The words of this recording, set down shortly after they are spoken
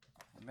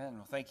Amen.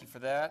 Well, thank you for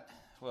that.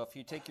 Well, if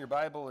you take your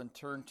Bible and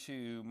turn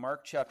to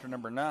Mark chapter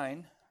number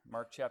 9,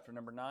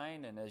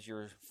 and as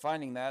you're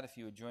finding that, if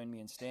you would join me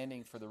in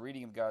standing for the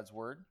reading of God's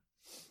Word.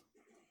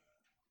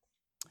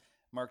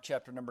 Mark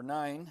chapter number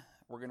 9,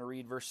 we're going to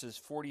read verses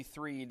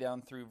 43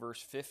 down through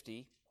verse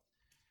 50.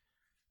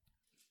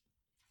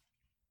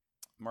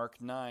 Mark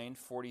 9,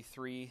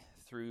 43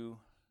 through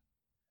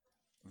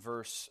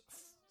verse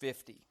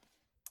 50.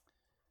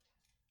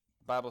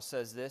 The Bible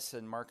says this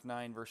in Mark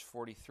 9, verse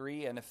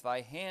 43, "And if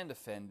thy hand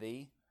offend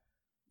thee,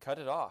 cut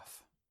it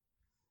off.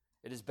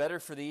 It is better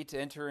for thee to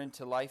enter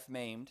into life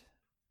maimed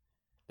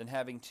than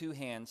having two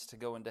hands to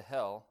go into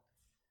hell,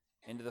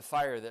 into the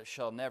fire that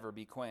shall never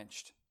be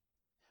quenched,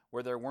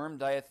 where their worm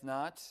dieth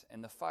not,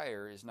 and the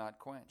fire is not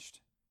quenched.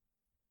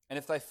 And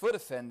if thy foot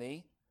offend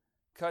thee,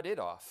 cut it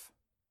off.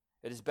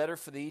 It is better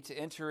for thee to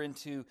enter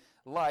into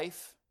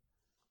life,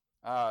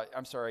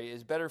 it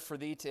is better for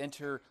thee to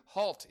enter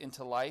halt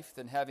into life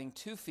than having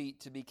 2 feet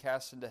to be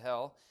cast into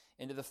hell,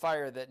 into the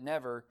fire that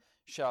never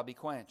shall be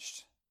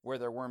quenched, where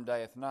their worm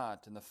dieth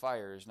not, and the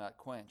fire is not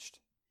quenched.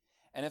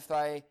 And if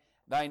thine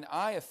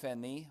eye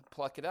offend thee,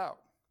 pluck it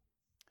out.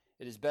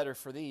 It is better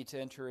for thee to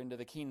enter into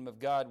the kingdom of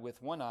God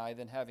with one eye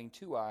than having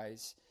 2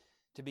 eyes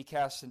to be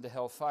cast into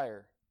hell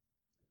fire,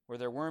 where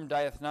their worm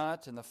dieth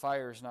not, and the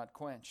fire is not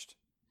quenched.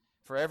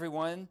 For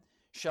everyone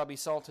shall be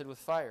salted with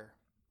fire,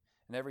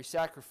 and every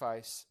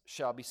sacrifice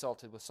shall be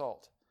salted with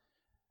salt.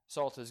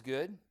 Salt is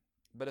good,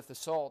 but if the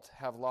salt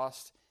have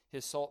lost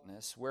his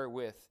saltness,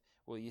 wherewith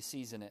will ye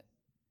season it?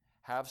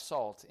 Have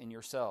salt in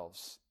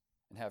yourselves,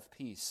 and have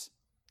peace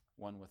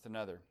one with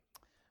another."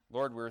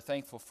 Lord, we're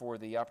thankful for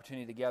the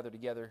opportunity to gather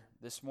together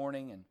this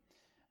morning and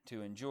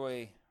to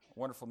enjoy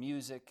wonderful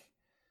music,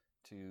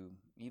 to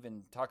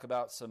even talk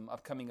about some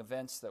upcoming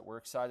events that we're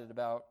excited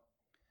about.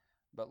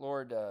 But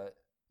Lord,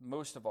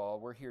 most of all,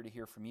 we're here to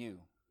hear from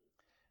you.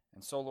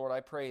 And so, Lord,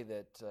 I pray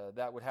that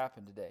that would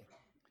happen today,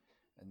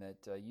 and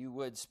that you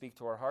would speak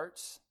to our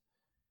hearts,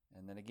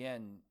 and then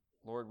again,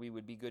 Lord, we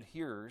would be good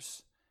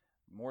hearers.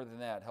 More than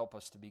that, help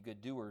us to be good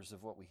doers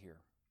of what we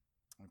hear.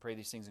 I pray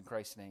these things in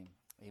Christ's name.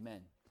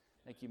 Amen.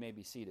 Thank you. May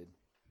be seated.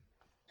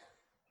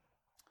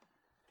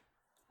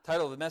 The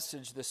title of the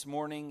message this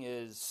morning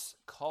is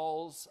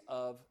Calls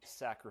of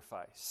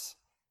Sacrifice.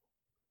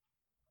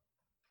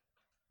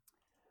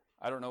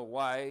 I don't know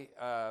why.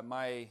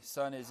 My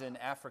son is in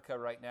Africa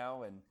right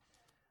now, and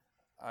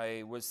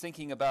I was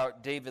thinking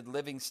about David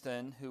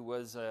Livingstone, who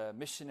was a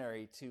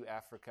missionary to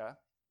Africa.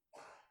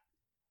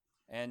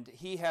 And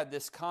he had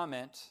this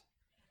comment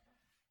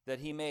that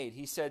he made.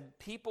 He said,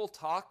 "People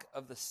talk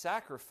of the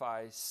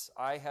sacrifice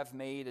I have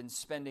made in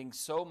spending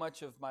so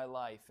much of my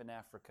life in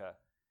Africa,"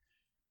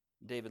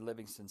 David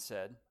Livingstone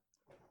said.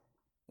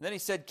 And then he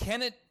said,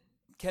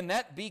 Can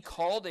that be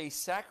called a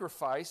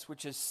sacrifice,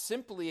 which is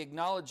simply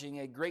acknowledging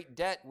a great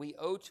debt we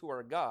owe to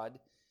our God,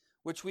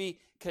 which we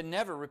can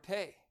never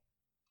repay?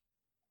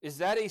 Is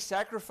that a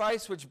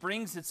sacrifice which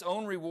brings its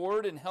own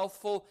reward and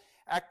healthful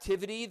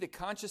activity, the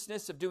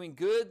consciousness of doing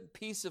good,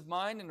 peace of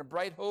mind, and a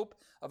bright hope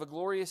of a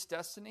glorious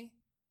destiny?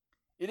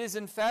 It is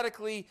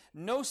emphatically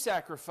no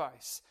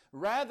sacrifice.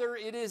 Rather,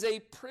 it is a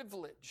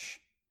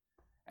privilege.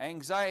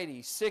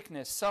 Anxiety,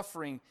 sickness,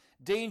 suffering,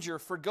 danger,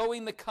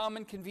 forgoing the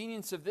common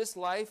convenience of this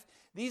life,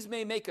 these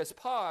may make us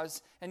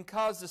pause and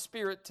cause the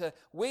spirit to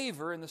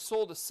waver and the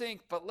soul to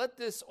sink, but let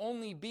this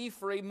only be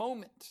for a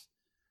moment.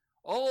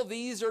 All of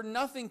these are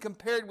nothing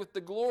compared with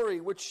the glory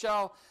which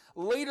shall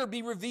later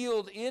be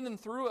revealed in and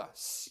through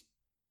us.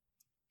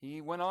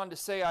 He went on to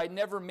say, "I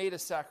never made a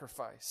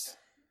sacrifice.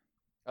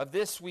 Of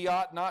this we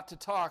ought not to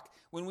talk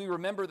when we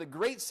remember the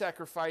great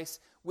sacrifice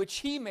which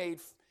he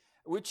made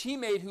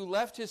who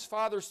left his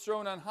Father's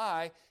throne on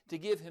high to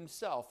give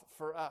himself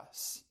for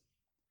us."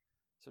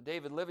 So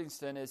David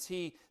Livingstone, as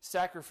he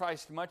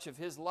sacrificed much of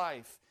his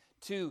life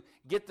to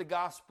get the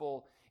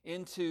gospel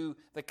into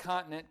the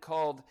continent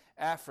called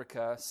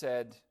Africa,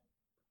 said,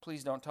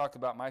 "Please don't talk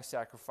about my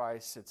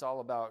sacrifice. It's all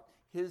about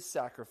his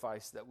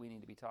sacrifice that we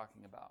need to be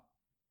talking about."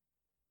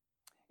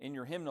 In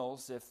your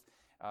hymnals, if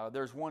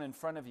there's one in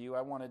front of you,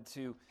 I wanted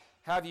to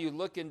have you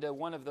look into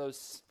one of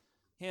those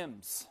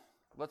hymns.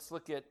 Let's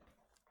look at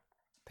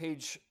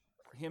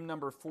hymn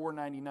number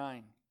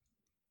 499.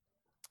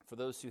 For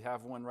those who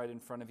have one right in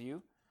front of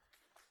you.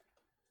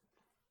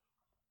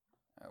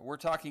 We're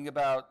talking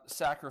about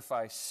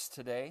sacrifice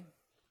today.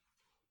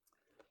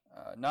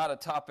 Not a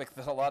topic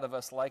that a lot of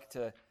us like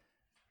to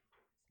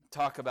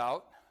talk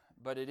about,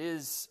 but it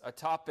is a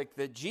topic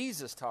that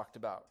Jesus talked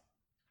about.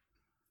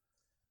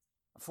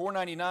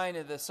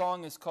 499, the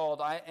song is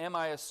called Am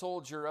I a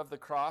Soldier of the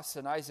Cross?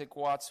 And Isaac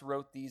Watts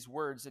wrote these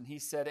words, and he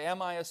said,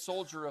 "Am I a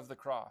soldier of the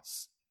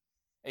cross?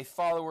 A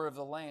follower of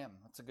the Lamb?"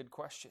 That's a good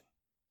question.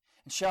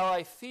 "And shall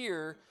I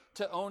fear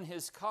to own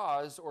his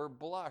cause or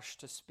blush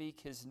to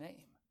speak his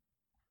name?"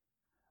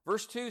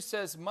 Verse 2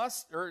 says,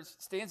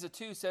 stanza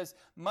 2 says,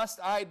 "Must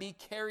I be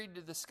carried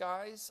to the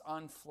skies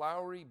on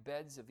flowery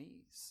beds of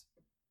ease,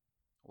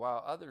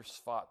 while others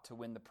fought to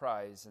win the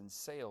prize and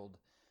sailed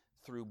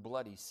through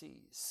bloody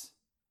seas?"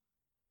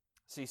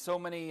 See, so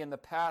many in the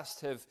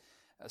past have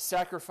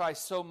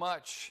sacrificed so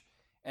much,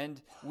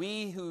 and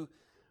we who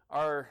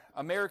are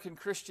American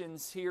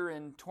Christians here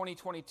in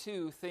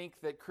 2022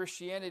 think that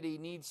Christianity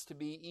needs to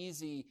be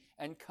easy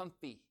and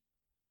comfy.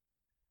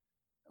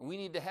 We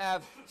need to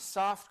have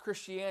soft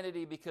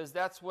Christianity because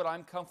that's what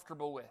I'm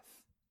comfortable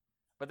with.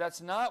 But that's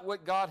not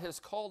what God has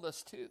called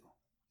us to.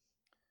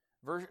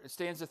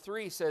 Stanza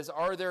 3 says,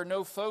 "Are there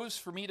no foes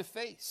for me to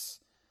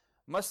face?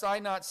 Must I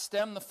not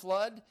stem the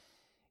flood?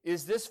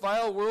 Is this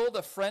vile world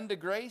a friend to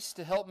grace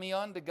to help me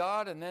on to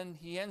God?" And then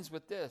he ends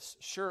with this,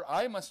 "Sure,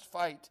 I must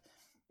fight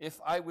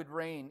if I would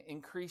reign.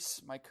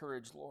 Increase my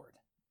courage, Lord.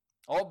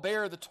 I'll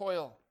bear the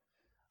toil.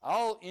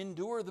 I'll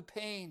endure the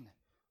pain,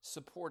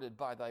 supported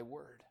by thy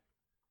word."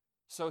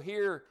 So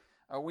here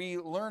we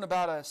learn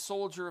about a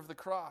soldier of the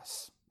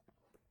cross.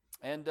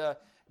 And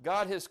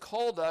God has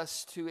called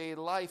us to a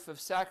life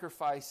of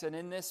sacrifice. And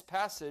in this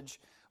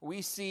passage,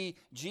 we see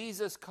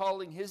Jesus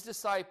calling his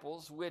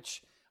disciples,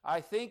 which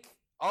I think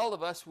all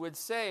of us would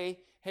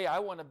say, hey, I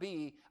want to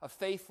be a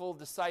faithful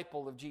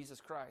disciple of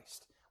Jesus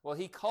Christ. Well,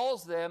 he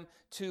calls them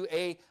to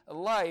a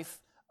life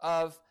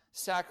of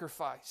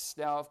sacrifice.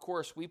 Now, of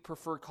course, we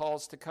prefer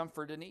calls to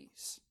comfort and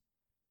ease.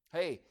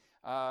 Hey,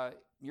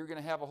 you're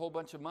going to have a whole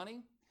bunch of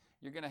money.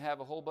 You're going to have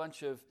a whole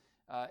bunch of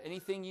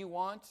anything you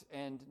want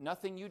and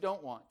nothing you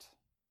don't want.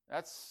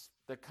 That's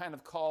the kind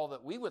of call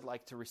that we would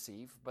like to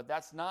receive, but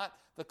that's not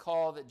the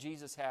call that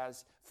Jesus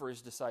has for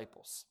his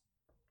disciples.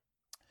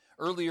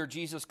 Earlier,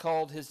 Jesus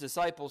called his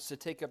disciples to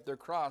take up their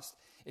cross.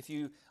 If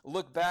you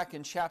look back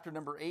in chapter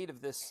number 8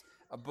 of this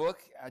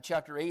book,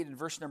 chapter 8 and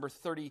verse number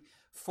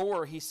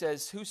 34, he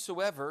says,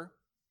 "Whosoever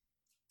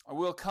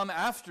will come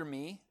after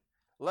me,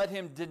 let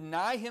him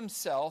deny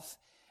himself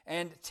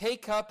and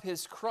take up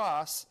his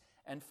cross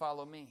and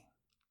follow me."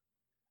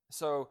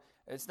 So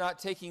it's not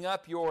taking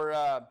up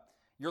your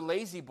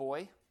lazy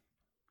boy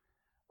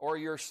or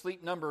your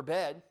sleep number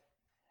bed.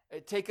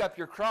 Take up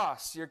your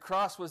cross. Your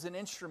cross was an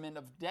instrument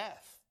of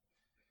death.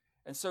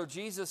 And so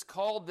Jesus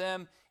called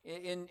them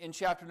in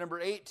chapter number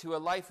 8 to a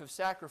life of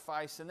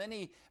sacrifice. And then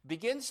he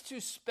begins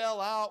to spell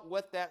out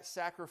what that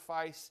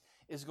sacrifice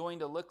is going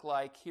to look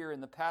like here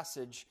in the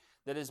passage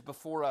that is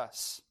before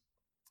us.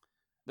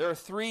 There are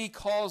 3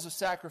 calls of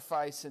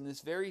sacrifice in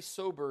this very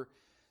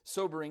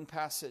sobering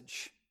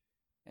passage.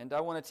 And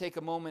I want to take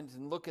a moment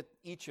and look at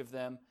each of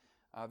them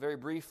very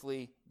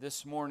briefly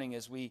this morning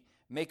as we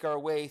make our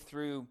way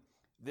through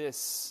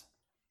these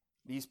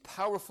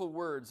powerful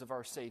words of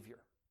our Savior.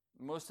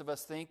 Most of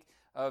us think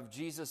of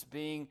Jesus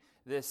being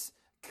this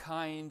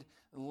kind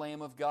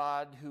Lamb of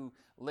God who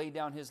laid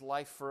down his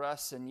life for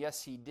us, and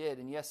yes, he did,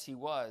 and yes, he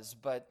was.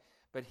 But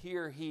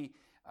here he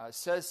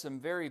says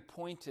some very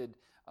pointed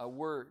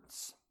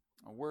words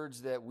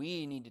that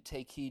we need to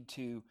take heed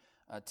to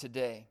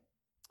today.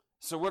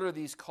 So what are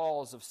these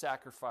calls of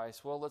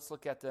sacrifice? Well, let's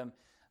look at them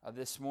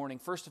this morning.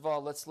 First of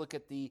all, let's look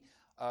at the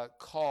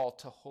call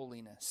to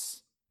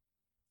holiness.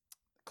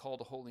 Call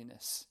to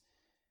holiness.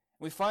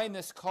 We find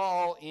this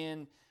call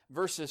in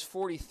verses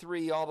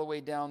 43 all the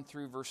way down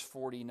through verse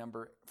 40,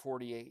 number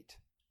 48.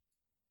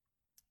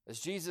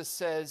 As Jesus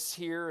says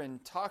here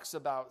and talks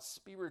about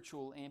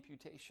spiritual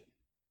amputation.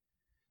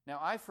 Now,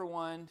 I, for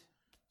one,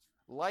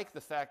 like the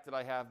fact that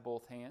I have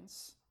both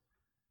hands.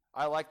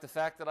 I like the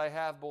fact that I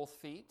have both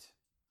feet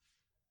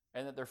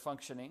and that they're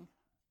functioning,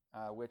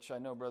 which I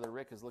know Brother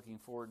Rick is looking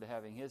forward to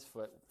having his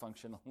foot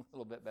function a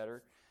little bit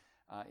better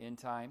in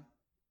time.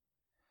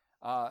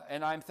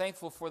 And I'm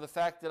thankful for the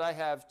fact that I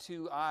have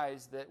 2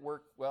 eyes that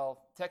work,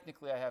 well,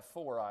 technically I have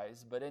 4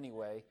 eyes, but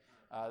anyway,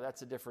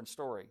 that's a different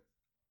story.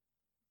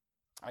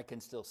 I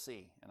can still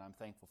see, and I'm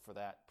thankful for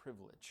that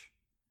privilege.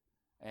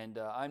 And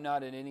I'm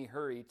not in any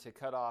hurry to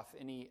cut off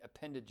any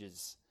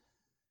appendages.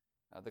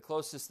 The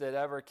closest that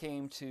ever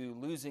came to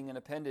losing an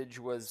appendage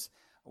was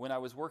when I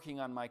was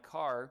working on my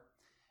car.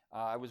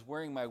 I was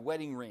wearing my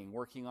wedding ring,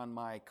 working on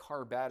my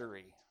car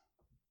battery.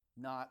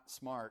 Not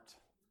smart.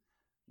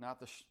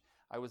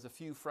 I was a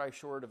few fry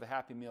short of a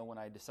Happy Meal when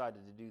I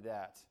decided to do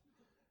that.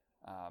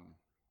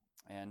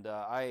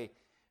 I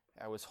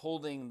was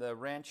holding the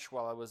wrench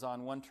while I was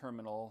on one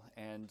terminal,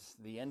 and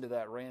the end of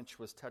that wrench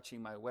was touching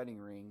my wedding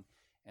ring,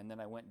 and then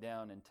I went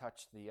down and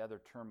touched the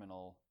other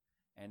terminal,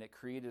 and it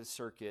created a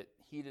circuit,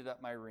 heated up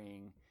my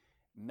ring,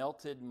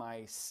 melted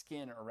my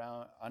skin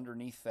around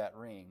underneath that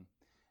ring,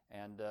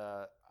 and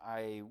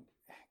I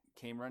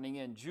came running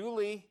in,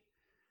 Julie,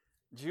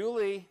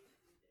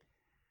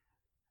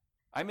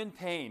 I'm in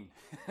pain.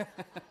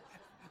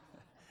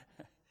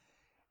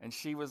 And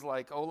she was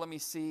like, oh, let me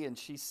see. And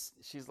she's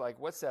like,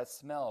 what's that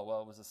smell?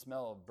 Well, it was a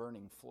smell of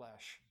burning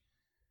flesh.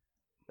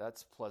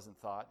 That's a pleasant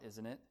thought,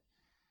 isn't it?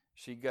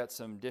 She got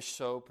some dish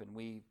soap, and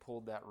we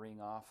pulled that ring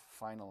off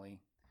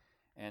finally.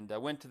 And I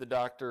went to the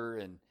doctor,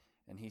 and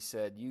he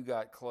said, you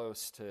got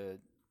close to,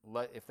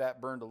 if that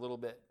burned a little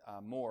bit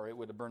more, it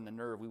would have burned the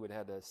nerve. We would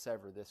have had to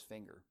sever this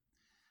finger.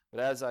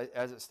 But as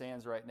it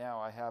stands right now,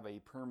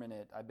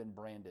 I've been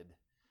branded.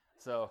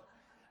 So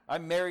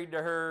I'm married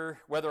to her.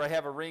 Whether I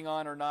have a ring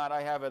on or not,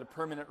 I have a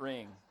permanent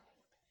ring.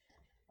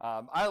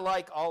 I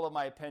like all of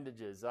my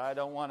appendages. I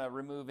don't want to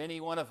remove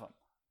any one of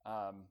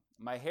them.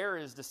 My hair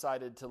has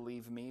decided to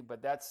leave me,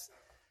 but that's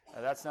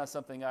not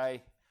something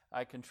I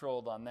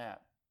controlled on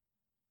that.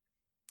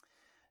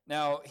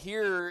 Now,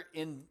 here,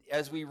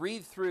 as we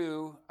read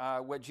through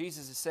what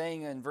Jesus is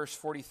saying in verse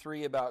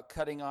 43 about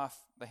cutting off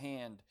the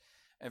hand,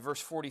 and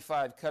verse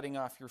 45, cutting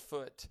off your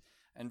foot,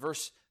 and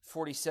verse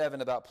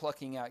 47 about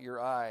plucking out your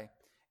eye,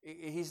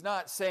 he's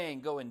not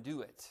saying go and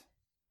do it.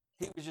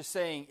 He was just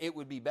saying it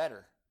would be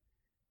better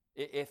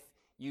if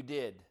you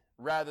did,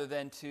 rather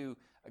than to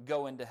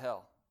go into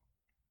hell.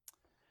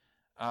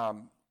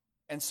 And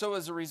so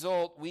as a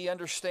result, we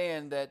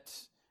understand that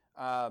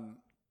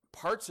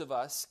parts of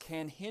us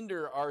can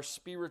hinder our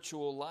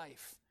spiritual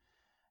life.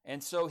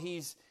 And so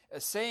he's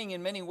saying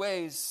in many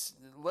ways,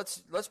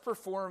 let's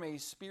perform a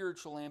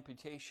spiritual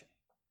amputation.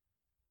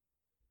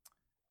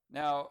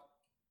 Now,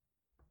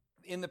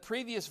 in the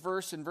previous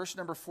verse, in verse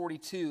number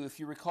 42, if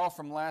you recall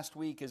from last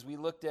week, as we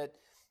looked at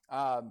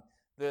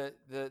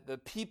the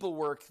people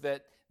work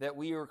that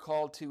we are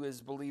called to as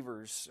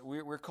believers,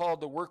 we're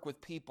called to work with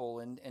people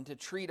and to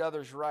treat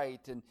others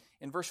right. And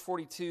in verse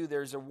 42,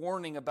 there's a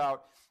warning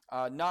about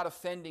not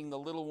offending the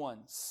little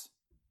ones.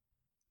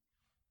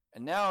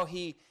 And now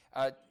he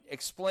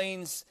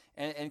explains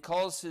and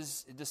calls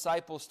his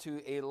disciples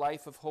to a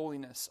life of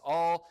holiness.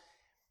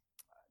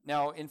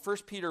 Now, in 1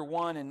 Peter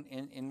 1,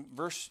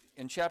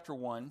 in chapter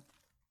 1,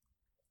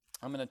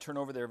 I'm going to turn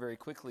over there very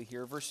quickly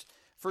here.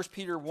 1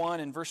 Peter 1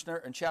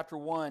 in chapter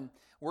 1,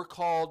 we're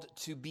called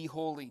to be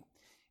holy.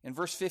 In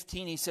verse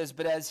 15, he says,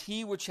 "But as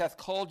he which hath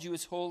called you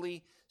is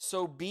holy,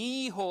 so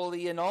be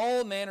holy in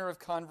all manner of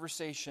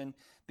conversation,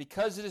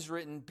 because it is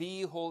written,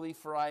 Be holy,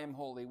 for I am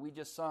holy." We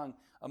just sung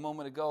a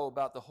moment ago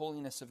about the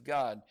holiness of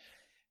God.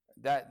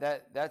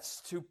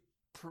 That's to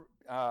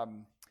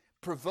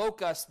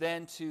provoke us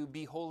then to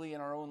be holy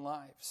in our own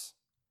lives.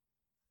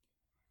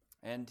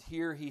 And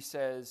here he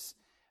says,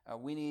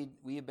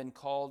 we have been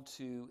called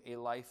to a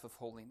life of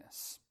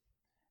holiness.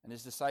 And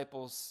his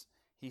disciples,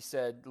 he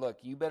said, look,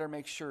 you better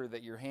make sure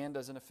that your hand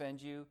doesn't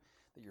offend you,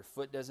 that your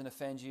foot doesn't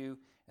offend you,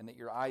 and that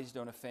your eyes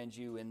don't offend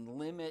you, and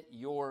limit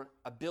your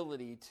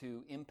ability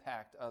to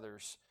impact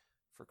others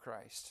for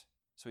Christ.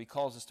 So he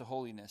calls us to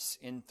holiness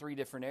in 3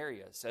 different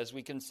areas. As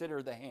we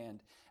consider the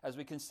hand, as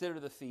we consider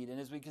the feet, and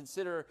as we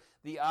consider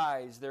the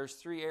eyes, there's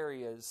 3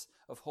 areas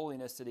of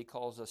holiness that he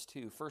calls us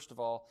to. First of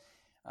all,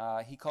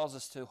 he calls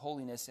us to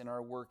holiness in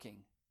our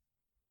working.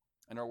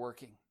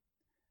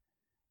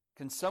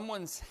 Can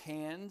someone's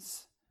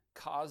hands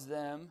cause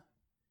them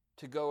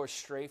to go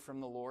astray from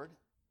the Lord?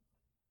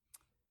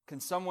 Can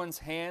someone's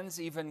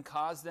hands even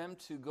cause them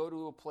to go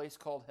to a place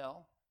called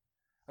hell?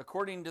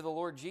 According to the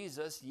Lord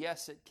Jesus,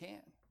 yes, it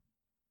can.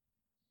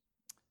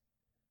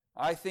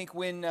 I think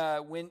when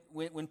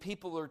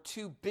people are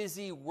too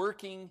busy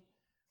working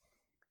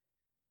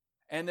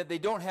and that they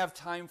don't have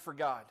time for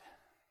God,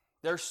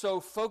 they're so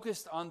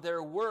focused on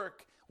their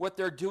work, what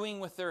they're doing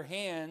with their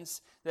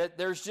hands, that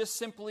there's just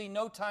simply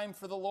no time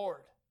for the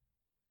Lord.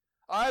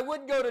 I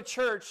would go to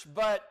church,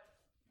 but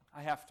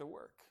I have to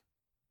work.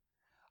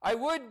 I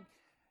would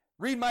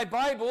read my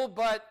Bible,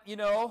 but,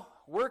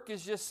 work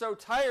is just so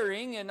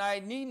tiring, and I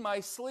need my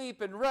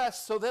sleep and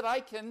rest so that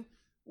I can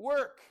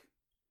work.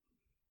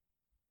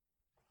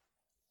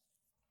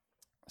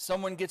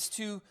 Someone gets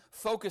too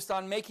focused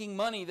on making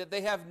money that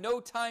they have no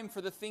time for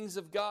the things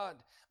of God.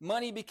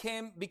 Money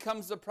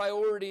becomes the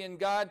priority, and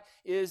God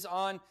is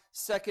on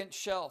second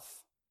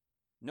shelf.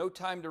 No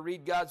time to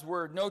read God's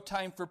word, no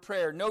time for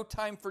prayer, no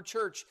time for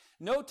church,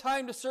 no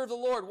time to serve the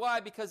Lord. Why?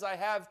 Because I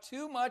have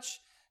too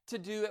much to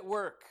do at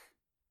work.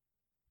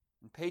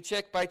 And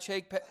paycheck by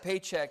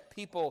paycheck,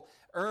 people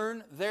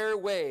earn their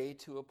way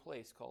to a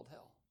place called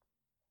hell.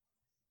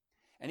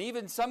 And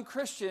even some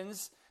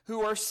Christians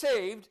who are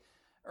saved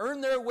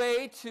earn their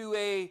way to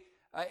an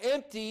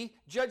empty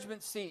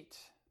judgment seat.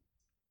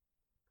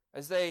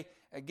 As they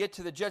get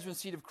to the judgment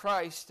seat of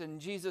Christ, and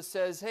Jesus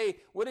says, hey,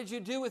 what did you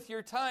do with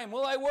your time?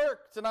 Well, I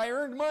worked and I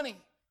earned money.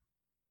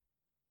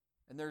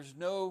 And there's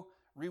no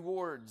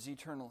rewards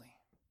eternally.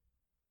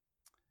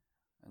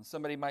 And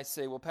somebody might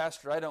say, well,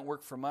 Pastor, I don't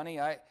work for money.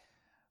 I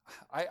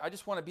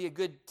just want to be a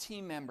good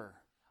team member.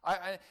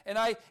 And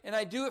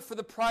I do it for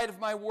the pride of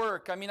my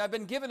work. I mean, I've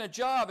been given a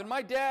job, and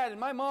my dad and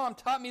my mom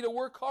taught me to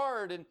work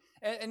hard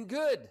and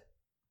good.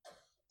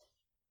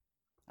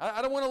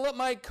 I don't want to let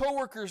my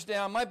coworkers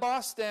down, my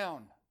boss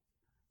down.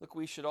 Look,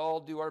 we should all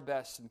do our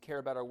best and care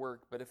about our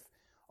work, but if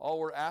all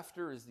we're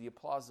after is the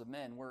applause of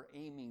men, we're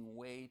aiming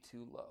way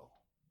too low.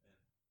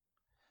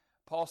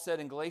 Paul said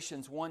in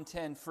Galatians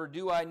 1:10, "For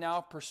do I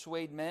now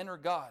persuade men or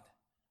God?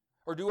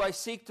 Or do I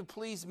seek to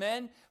please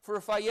men? For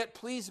if I yet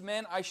please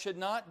men, I should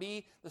not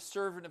be the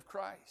servant of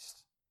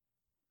Christ."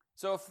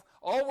 So if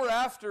all we're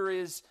after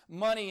is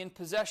money and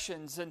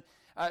possessions, and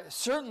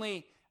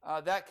certainly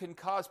that can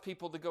cause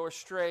people to go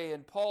astray.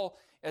 And Paul,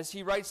 as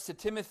he writes to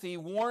Timothy,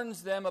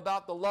 warns them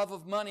about the love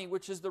of money,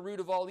 which is the root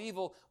of all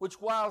evil, which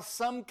while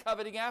some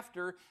coveting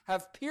after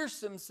have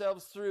pierced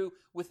themselves through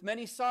with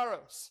many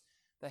sorrows,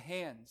 the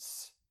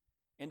hands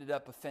ended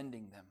up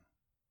offending them.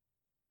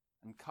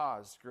 and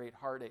caused great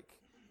heartache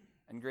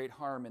and great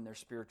harm in their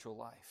spiritual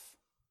life.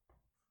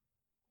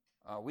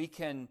 We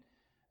can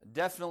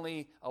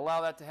definitely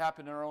allow that to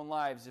happen in our own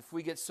lives if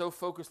we get so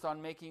focused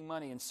on making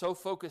money and so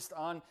focused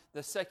on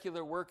the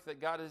secular work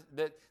that God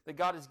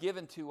has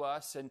given to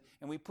us, and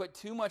we put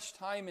too much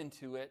time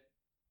into it.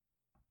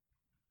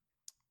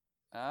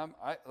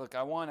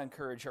 I want to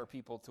encourage our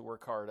people to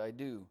work hard. I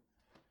do.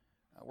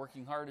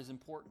 Working hard is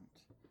important.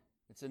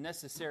 It's a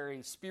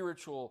necessary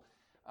spiritual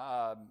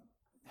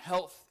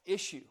health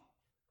issue.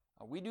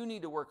 We do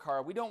need to work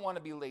hard. We don't want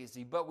to be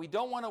lazy, but we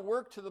don't want to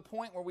work to the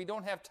point where we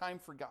don't have time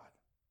for God.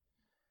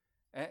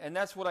 And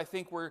that's what I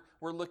think we're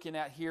looking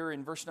at here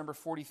in verse number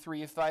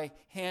 43. If thy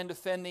hand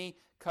offend thee,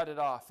 cut it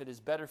off. It is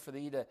better for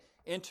thee to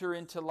enter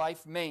into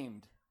life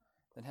maimed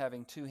than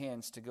having two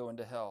hands to go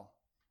into hell,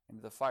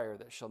 into the fire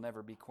that shall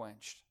never be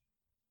quenched.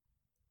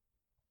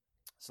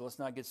 So let's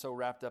not get so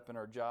wrapped up in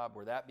our job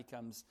where that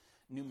becomes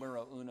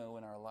numero uno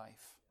in our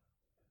life.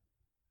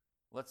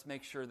 Let's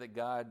make sure that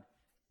God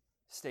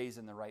stays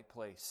in the right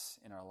place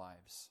in our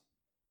lives,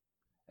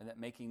 and that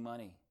making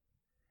money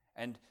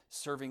and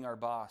serving our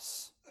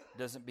boss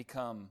doesn't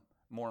become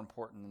more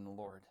important than the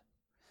Lord.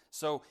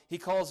 So he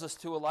calls us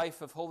to a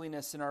life of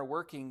holiness in our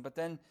working, but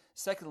then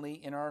secondly,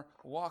 in our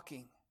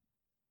walking.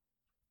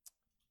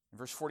 In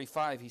verse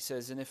 45, he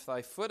says, and if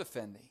thy foot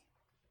offend thee,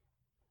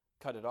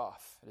 cut it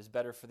off. It is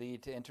better for thee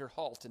to enter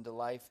halt into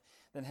life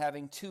than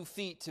having 2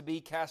 feet to be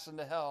cast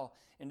into hell,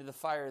 into the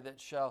fire that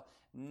shall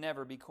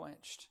never be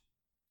quenched.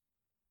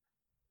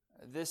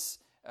 This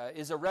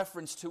is a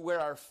reference to where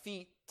our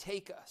feet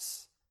take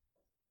us.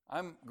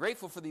 I'm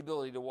grateful for the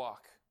ability to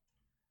walk.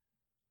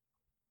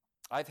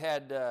 I've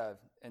had,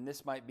 and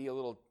this might be a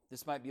little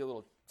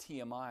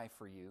TMI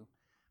for you,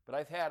 but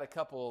I've had a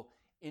couple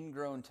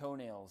ingrown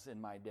toenails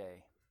in my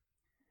day,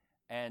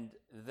 and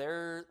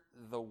they're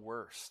the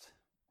worst.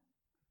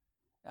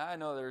 I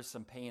know there's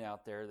some pain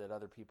out there that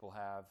other people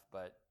have,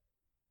 but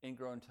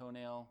ingrown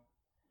toenail,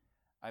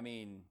 I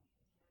mean,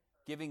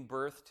 giving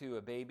birth to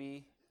a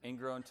baby,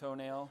 ingrown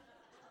toenail.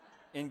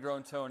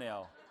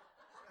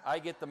 I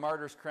get the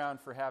martyr's crown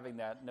for having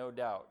that, no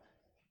doubt.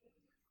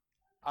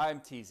 I'm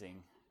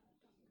teasing.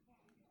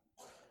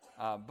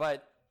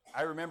 But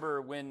I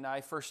remember when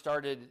I first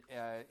started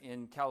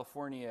in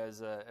California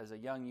as a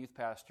young youth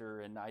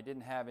pastor, and I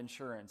didn't have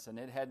insurance, and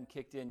it hadn't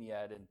kicked in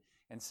yet,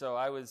 and so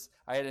I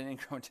had an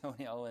ingrown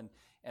toenail,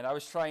 and I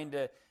was trying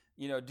to,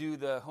 do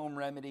the home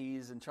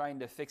remedies and trying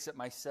to fix it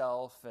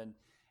myself, and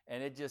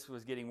it just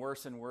was getting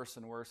worse and worse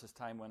and worse as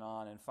time went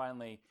on, and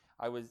finally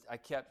I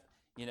kept,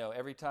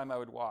 every time I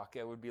would walk,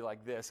 it would be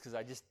like this because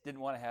I just didn't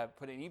want to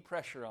put any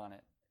pressure on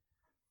it,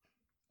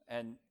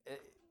 and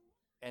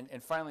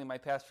finally my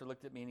pastor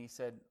looked at me and he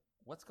said,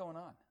 "What's going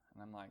on?"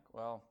 And I'm like,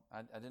 "Well,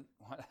 I didn't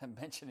want to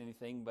mention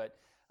anything, but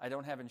I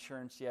don't have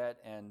insurance yet,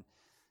 and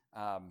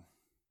I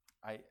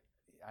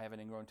have an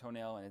ingrown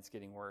toenail and it's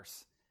getting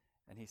worse."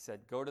 And he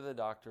said, "Go to the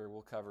doctor.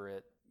 We'll cover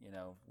it.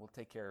 We'll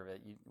take care of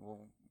it.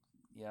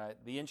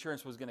 The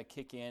insurance was going to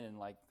kick in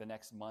like the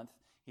next month."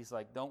 He's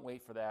like, "Don't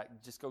wait for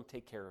that. Just go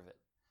take care of it."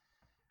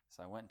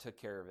 So I went and took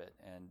care of it,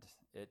 and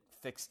it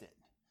fixed it.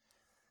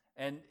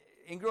 And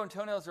ingrown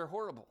toenails are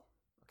horrible.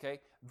 Okay,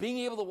 being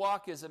able to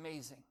walk is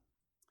amazing.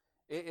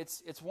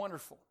 It's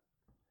wonderful.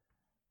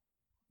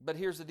 But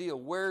here's the deal: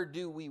 where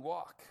do we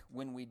walk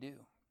when we do?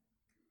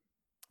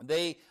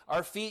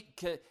 Our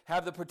feet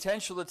have the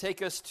potential to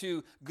take us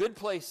to good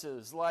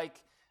places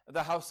like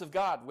the house of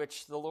God,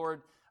 which the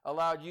Lord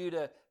allowed you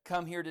to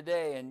come here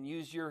today and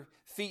use your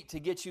feet to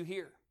get you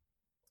here.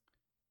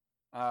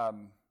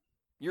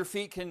 Your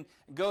feet can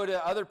go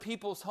to other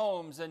people's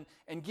homes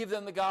and give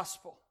them the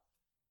gospel.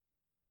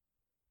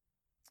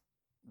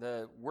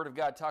 The Word of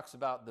God talks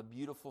about the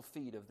beautiful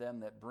feet of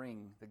them that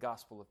bring the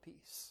gospel of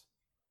peace.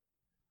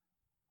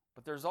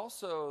 But there's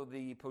also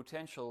the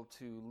potential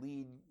to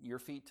lead your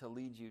feet to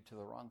lead you to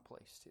the wrong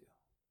place too.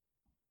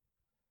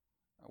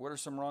 What are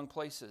some wrong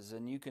places?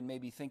 And you can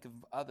maybe think of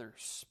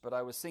others, but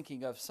I was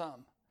thinking of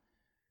some.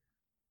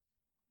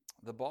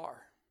 The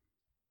bar.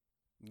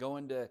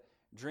 Going to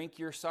drink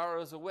your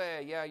sorrows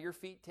away. Yeah, your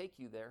feet take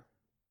you there.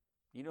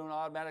 You don't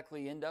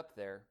automatically end up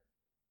there.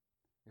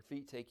 Your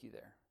feet take you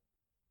there.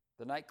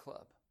 The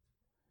nightclub.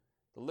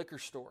 The liquor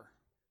store.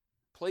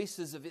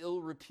 Places of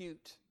ill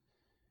repute.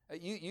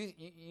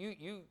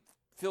 You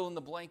fill in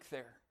the blank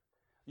there.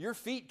 Your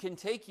feet can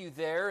take you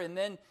there, and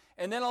then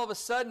all of a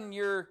sudden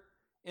you're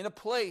in a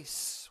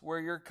place where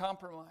you're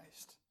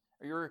compromised,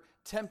 or you're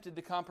tempted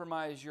to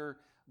compromise your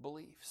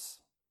beliefs.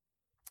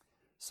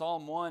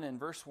 Psalm 1 and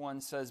verse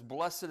 1 says,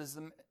 "Blessed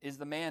is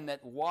the man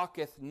that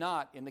walketh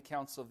not in the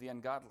counsel of the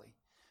ungodly,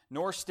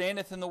 nor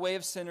standeth in the way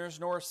of sinners,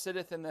 nor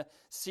sitteth in the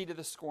seat of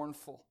the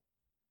scornful.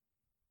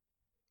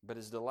 But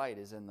his delight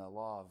is in the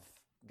law of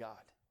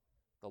God,"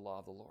 the law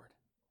of the Lord.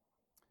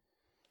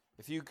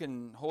 If you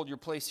can hold your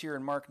place here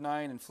in Mark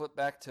 9 and flip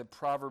back to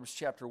Proverbs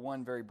chapter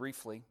 1 very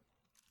briefly.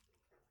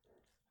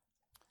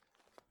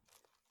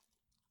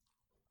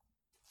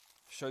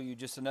 Show you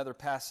just another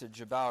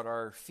passage about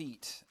our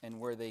feet and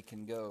where they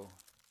can go.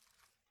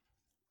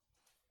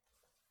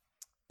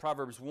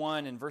 Proverbs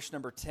 1 and verse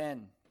number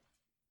 10.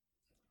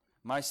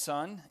 My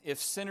son, if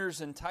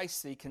sinners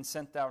entice thee,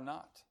 consent thou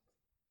not.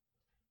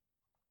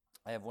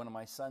 I have one of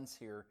my sons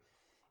here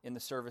in the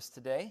service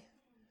today.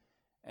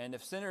 And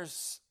if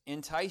sinners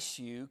entice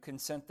you,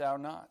 consent thou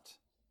not.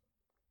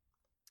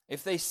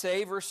 If they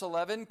say, verse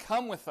 11,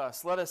 come with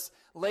us, let us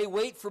lay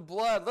wait for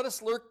blood, let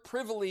us lurk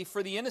privily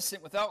for the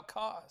innocent without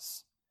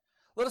cause.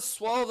 Let us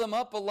swallow them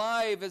up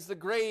alive as the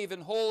grave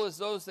and whole as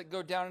those that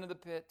go down into the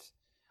pit.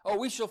 Oh,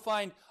 we shall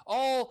find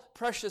all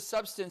precious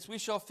substance. We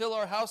shall fill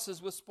our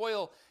houses with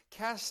spoil.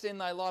 Cast in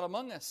thy lot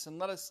among us, and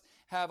let us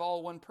have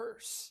all one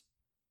purse.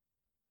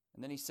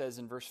 And then he says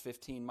in verse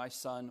 15, my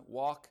son,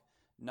 walk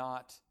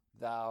not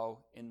thou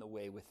in the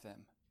way with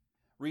them.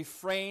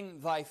 Refrain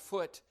thy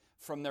foot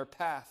from their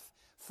path,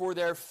 for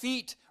their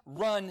feet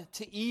run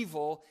to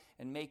evil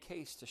and make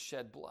haste to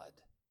shed blood.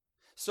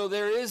 So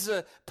there is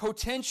a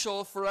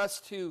potential for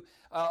us to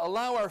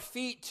allow our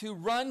feet to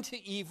run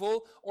to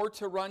evil or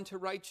to run to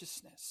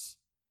righteousness.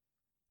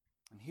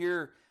 And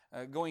here,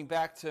 going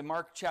back to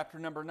Mark chapter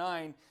number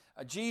 9,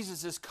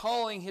 Jesus is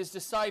calling his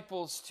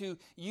disciples to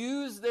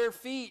use their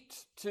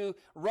feet to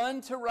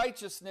run to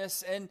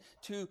righteousness and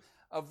to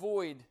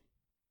avoid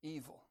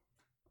evil.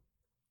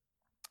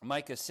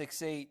 Micah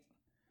 6:8,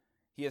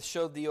 he hath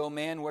showed thee, O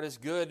man, what is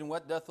good, and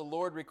what doth the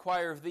Lord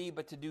require of thee,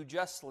 but to do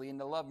justly, and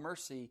to love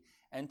mercy,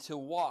 and to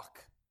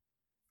walk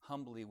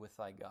humbly with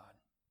thy God.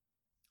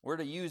 We're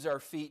to use our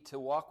feet to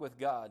walk with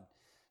God,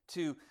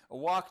 to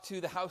walk to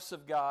the house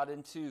of God,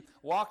 and to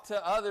walk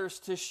to others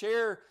to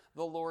share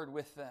the Lord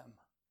with them.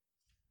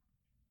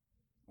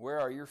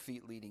 Where are your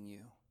feet leading you?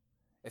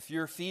 If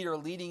your feet are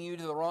leading you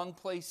to the wrong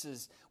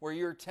places where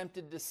you're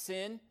tempted to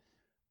sin,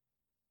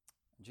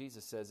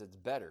 Jesus says it's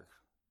better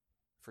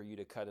for you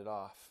to cut it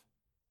off.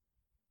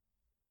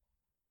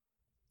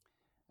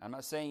 I'm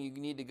not saying you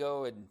need to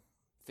go and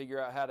figure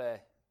out how to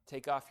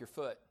take off your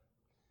foot.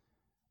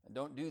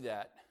 Don't do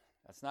that.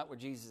 That's not what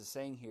Jesus is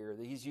saying here.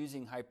 He's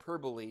using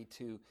hyperbole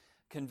to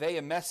convey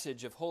a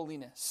message of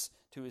holiness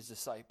to his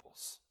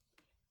disciples.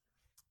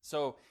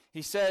 So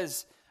he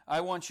says,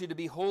 I want you to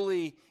be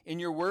holy in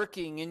your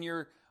working, in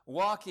your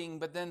walking,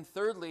 but then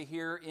thirdly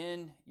here,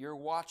 in your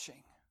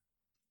watching.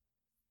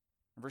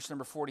 Verse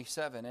number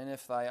 47, and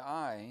if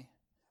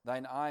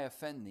thine eye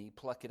offend thee,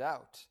 pluck it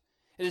out.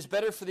 It is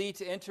better for thee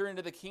to enter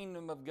into the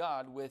kingdom of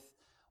God with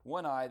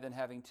one eye than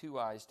having two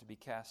eyes to be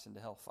cast into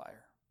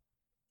hellfire.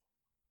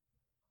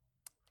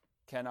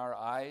 Can our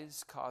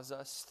eyes cause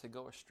us to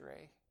go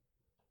astray?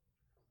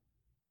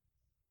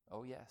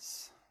 Oh,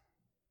 yes.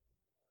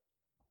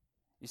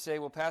 You say,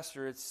 well,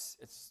 Pastor, it's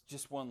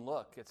just one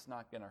look. It's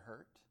not going to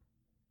hurt.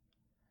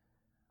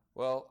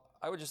 Well,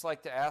 I would just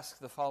like to ask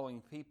the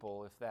following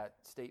people if that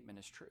statement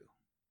is true.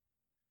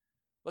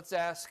 Let's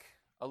ask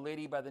a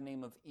lady by the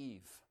name of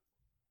Eve.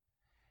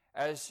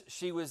 As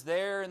she was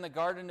there in the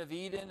Garden of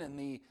Eden, and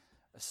the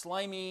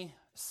slimy,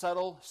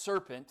 subtle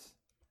serpent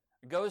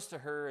goes to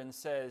her and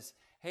says,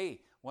 hey,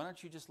 why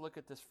don't you just look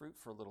at this fruit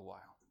for a little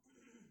while?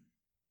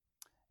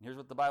 And here's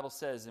what the Bible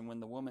says, and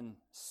when the woman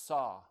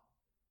saw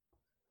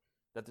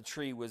that the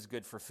tree was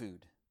good for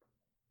food,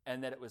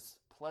 and that it was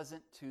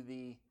pleasant to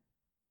the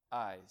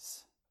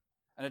eyes,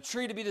 and a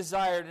tree to be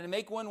desired, and to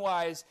make one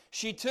wise,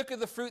 she took of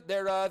the fruit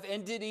thereof,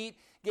 and did eat,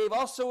 gave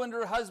also unto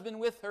her husband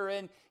with her,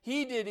 and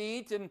he did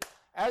eat, and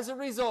as a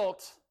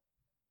result,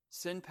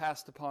 sin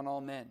passed upon all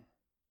men.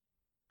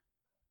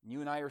 You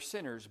and I are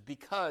sinners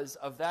because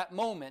of that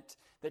moment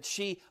that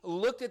she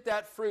looked at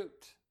that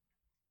fruit.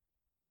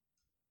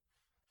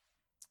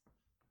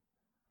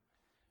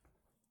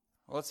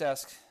 Well, let's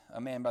ask a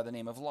man by the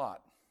name of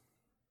Lot.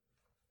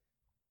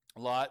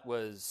 Lot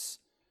was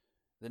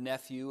the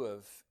nephew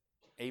of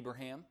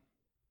Abraham,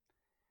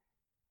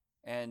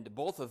 and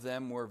both of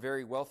them were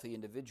very wealthy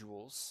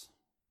individuals.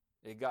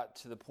 It got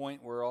to the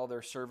point where all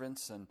their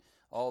servants and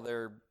all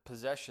their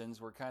possessions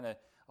were kind of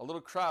a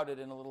little crowded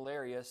in a little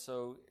area,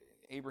 so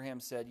Abraham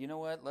said, you know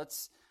what,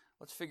 let's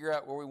figure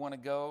out where we want to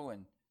go,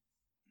 and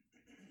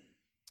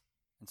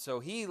so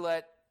he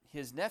let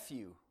his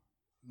nephew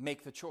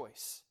make the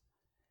choice.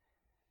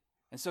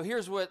 And so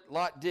here's what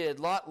Lot did.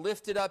 Lot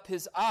lifted up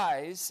his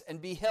eyes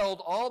and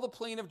beheld all the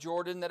plain of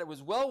Jordan, that it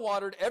was well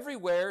watered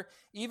everywhere,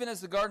 even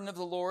as the garden of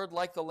the Lord,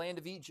 like the land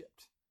of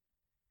Egypt.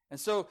 And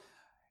so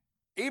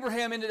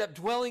Abraham ended up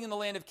dwelling in the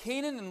land of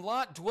Canaan, and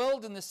Lot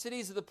dwelled in the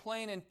cities of the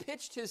plain and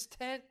pitched his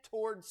tent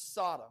towards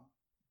Sodom.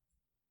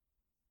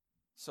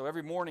 So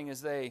every morning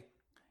as they,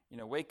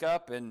 wake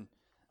up and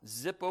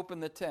zip open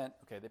the tent,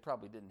 okay, they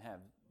probably didn't have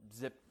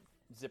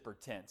zipper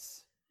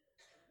tents,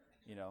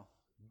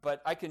 but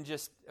I can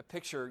just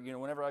picture,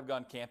 whenever I've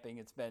gone camping,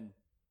 it's been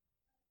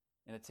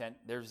in a tent,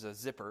 there's a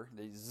zipper,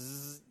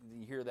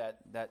 you hear that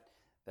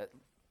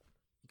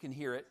you can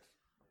hear it.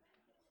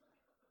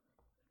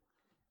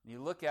 You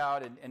look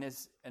out, and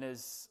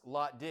as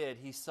Lot did,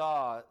 he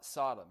saw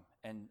Sodom,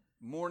 and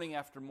morning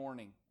after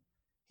morning,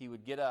 he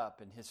would get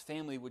up, and his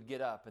family would get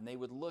up, and they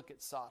would look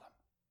at Sodom.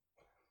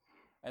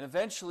 And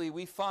eventually,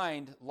 we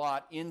find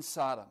Lot in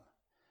Sodom.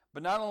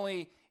 But not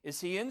only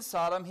is he in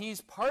Sodom,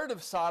 he's part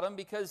of Sodom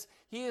because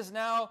he is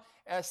now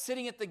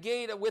sitting at the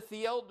gate with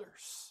the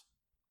elders.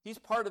 He's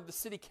part of the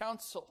city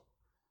council.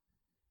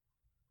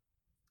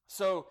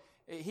 So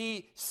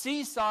he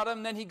sees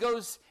Sodom, then he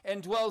goes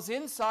and dwells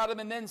in Sodom,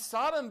 and then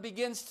Sodom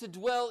begins to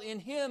dwell in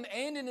him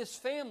and in his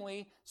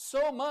family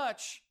so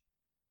much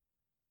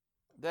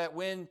that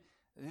when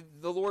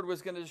the Lord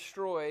was going to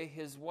destroy,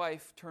 his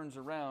wife turns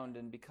around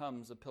and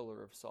becomes a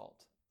pillar of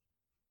salt.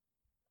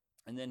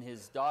 And then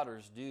his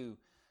daughters do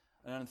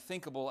an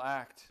unthinkable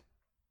act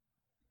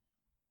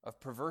of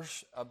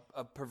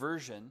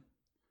perversion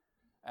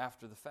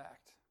after the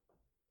fact.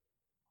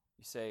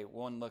 You say,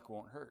 one look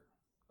won't hurt.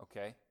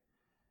 Okay.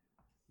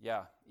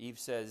 Yeah, Eve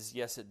says,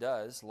 yes, it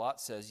does.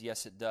 Lot says,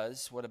 yes, it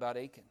does. What about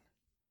Achan?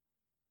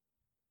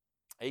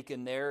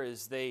 Achan there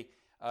is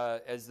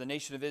as the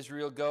nation of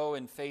Israel go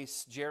and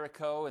face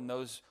Jericho, and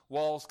those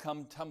walls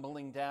come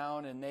tumbling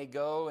down, and they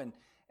go,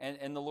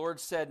 and the Lord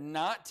said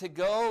not to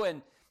go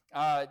and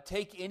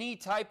take any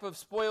type of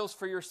spoils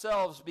for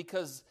yourselves,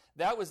 because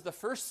that was the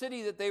first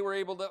city that they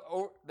were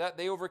that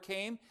they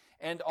overcame,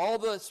 and all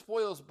the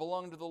spoils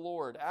belonged to the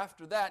Lord.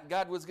 After that,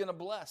 God was going to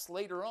bless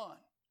later on.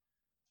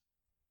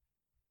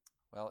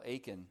 Well,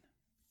 Achan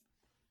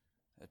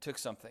took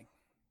something.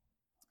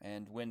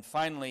 And when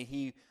finally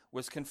he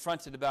was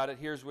confronted about it,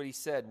 here's what he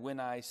said: when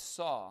I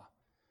saw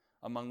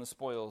among the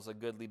spoils a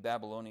goodly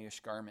Babylonish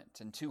garment,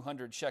 and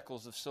 200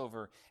 shekels of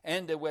silver,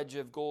 and a wedge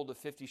of gold of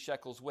 50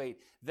 shekels weight,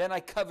 then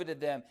I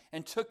coveted them,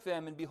 and took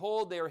them, and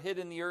behold, they are hid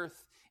in the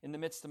earth in the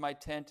midst of my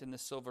tent, and the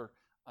silver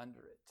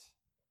under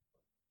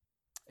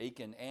it.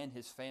 Achan and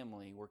his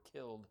family were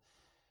killed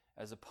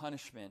as a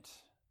punishment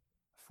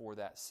for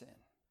that sin.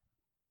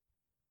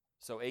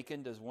 So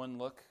Achan, does one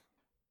look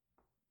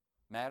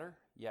matter?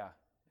 Yeah,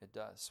 it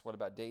does. What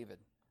about David?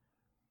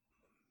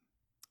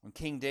 When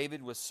King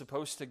David was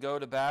supposed to go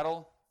to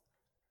battle,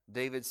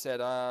 David said,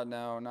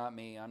 no, not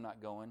me, I'm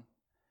not going.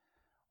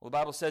 Well, the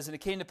Bible says, and it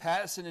came to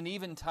pass in an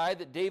eventide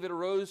that David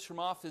arose from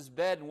off his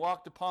bed and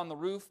walked upon the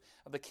roof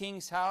of the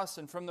king's house,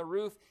 and from the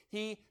roof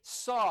he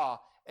saw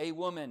a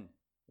woman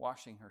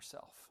washing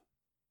herself.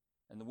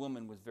 And the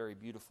woman was very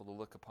beautiful to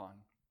look upon.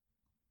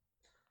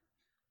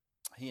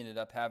 He ended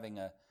up having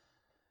an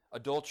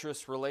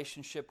adulterous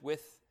relationship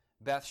with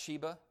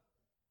Bathsheba,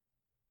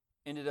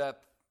 ended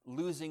up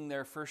losing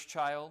their first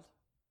child,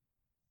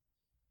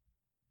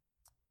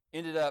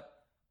 ended up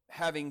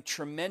having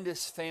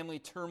tremendous family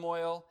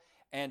turmoil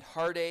and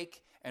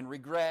heartache and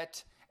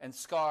regret and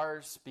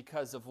scars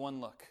because of one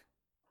look.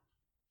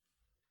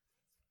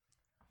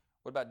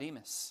 What about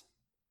Demas?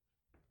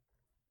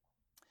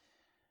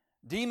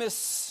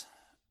 Demas,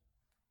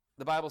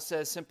 the Bible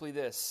says simply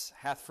this: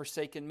 hath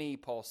forsaken me,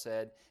 Paul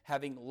said,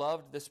 having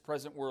loved this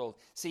present world.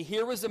 See,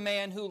 here was a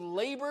man who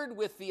labored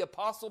with the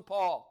Apostle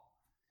Paul.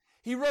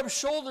 He rubbed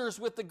shoulders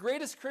with the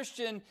greatest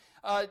Christian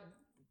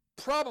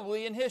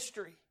probably in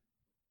history.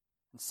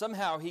 And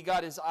somehow he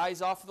got his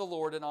eyes off of the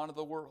Lord and onto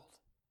the world.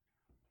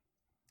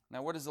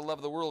 Now, what is the love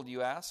of the world,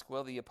 you ask?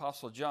 Well, the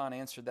Apostle John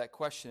answered that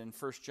question in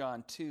 1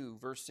 John 2,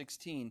 verse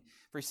 16.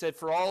 For he said,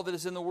 for all that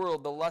is in the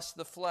world, the lust of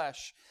the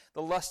flesh,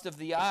 the lust of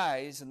the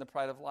eyes, and the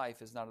pride of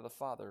life is not of the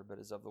Father, but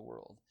is of the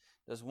world.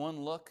 Does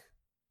one look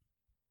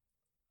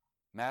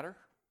matter?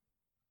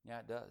 Yeah,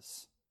 it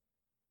does.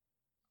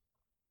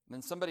 And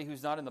then somebody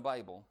who's not in the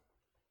Bible,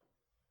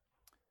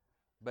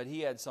 but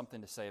he had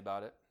something to say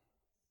about it.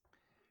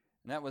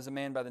 And that was a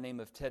man by the name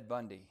of Ted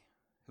Bundy,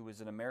 who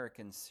was an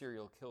American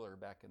serial killer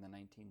back in the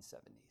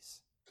 1970s.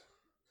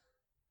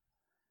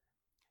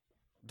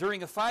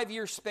 During a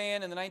 5-year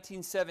span in the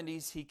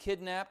 1970s, he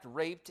kidnapped,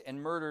 raped,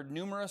 and murdered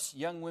numerous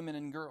young women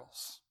and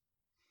girls.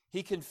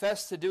 He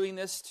confessed to doing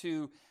this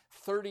to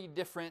 30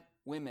 different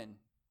women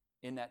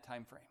in that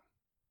time frame,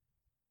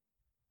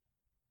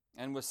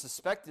 and was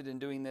suspected in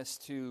doing this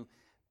to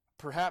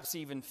perhaps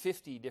even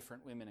 50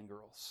 different women and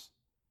girls.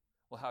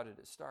 Well, how did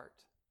it start?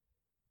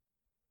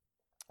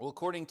 Well,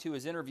 according to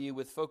his interview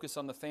with Focus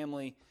on the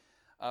Family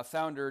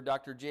founder,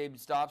 Dr.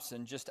 James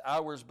Dobson, just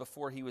hours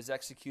before he was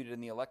executed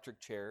in the electric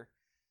chair,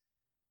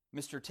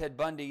 Mr. Ted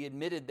Bundy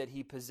admitted that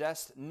he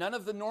possessed none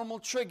of the normal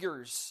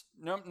triggers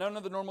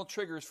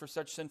for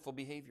such sinful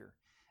behavior,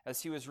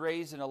 as he was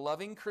raised in a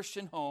loving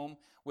Christian home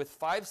with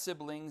 5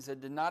 siblings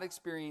and did not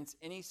experience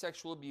any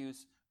sexual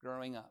abuse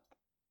growing up.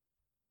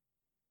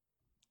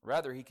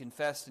 Rather, he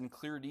confessed in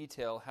clear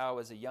detail how,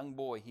 as a young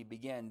boy, he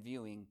began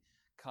viewing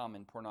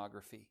common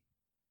pornography,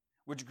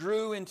 which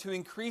grew into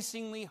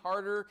increasingly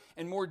harder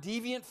and more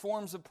deviant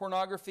forms of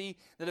pornography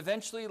that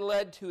eventually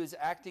led to his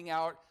acting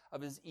out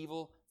of his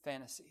evil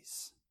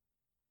fantasies.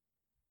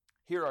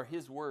 Here are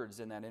his words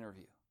in that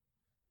interview.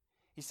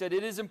 He said,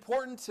 it is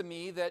important to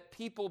me that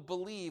people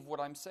believe what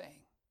I'm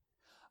saying.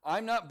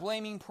 I'm not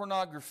blaming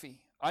pornography.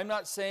 I'm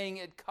not saying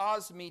it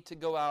caused me to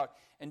go out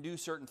and do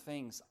certain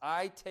things.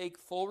 I take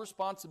full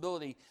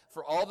responsibility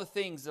for all the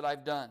things that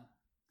I've done.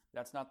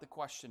 That's not the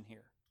question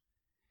here.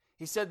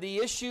 He said the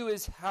issue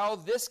is how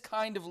this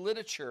kind of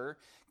literature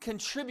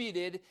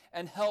contributed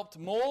and helped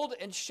mold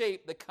and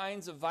shape the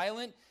kinds of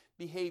violent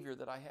behavior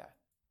that I had.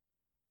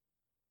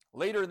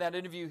 Later in that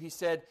interview, he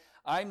said,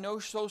 I'm no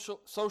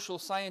social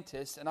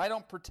scientist, and I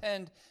don't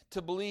pretend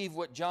to believe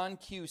what John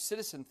Q.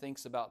 Citizen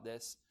thinks about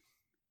this.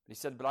 He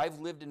said, but I've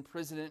lived in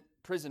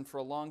prison for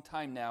a long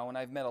time now, and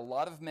I've met a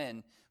lot of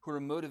men who are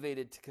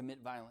motivated to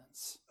commit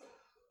violence.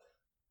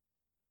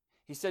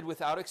 He said,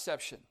 without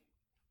exception,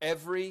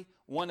 every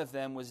one of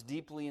them was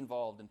deeply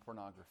involved in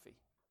pornography,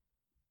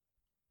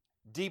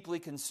 deeply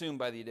consumed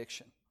by the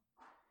addiction.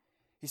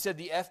 He said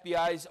the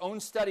FBI's own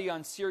study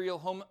on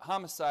serial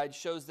homicide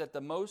shows that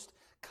the most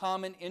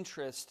common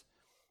interest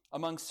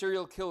among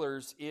serial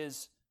killers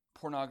is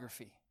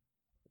pornography.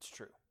 It's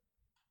true.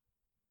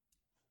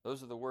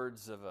 Those are the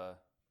words of a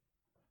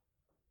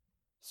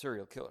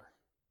serial killer.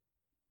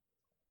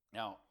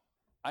 Now,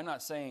 I'm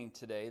not saying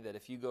today that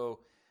if you go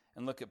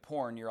and look at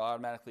porn, you're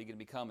automatically going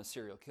to become a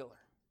serial killer.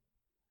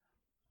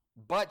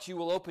 But you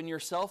will open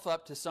yourself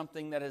up to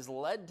something that has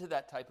led to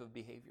that type of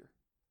behavior.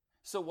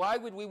 So why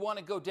would we want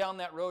to go down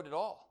that road at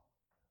all?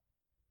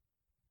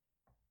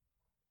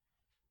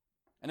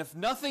 And if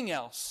nothing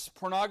else,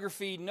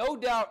 pornography no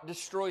doubt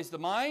destroys the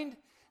mind,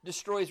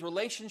 destroys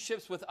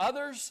relationships with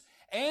others,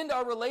 and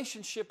our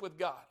relationship with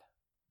God.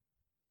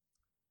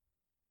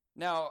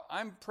 Now,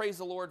 I'm praise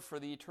the Lord for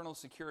the eternal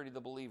security of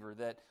the believer,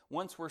 that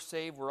once we're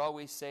saved, we're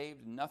always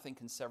saved, and nothing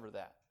can sever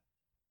that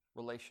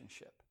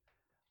relationship.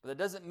 But that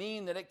doesn't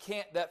mean that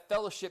that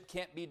fellowship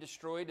can't be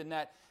destroyed, and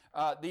that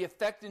the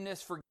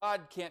effectiveness for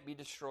God can't be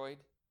destroyed.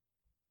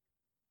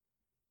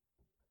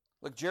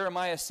 Look,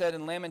 Jeremiah said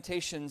in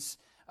Lamentations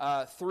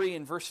 3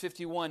 and verse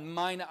 51,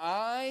 mine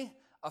eye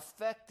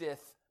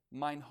affecteth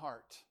mine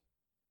heart.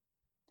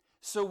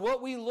 So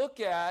what we look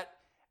at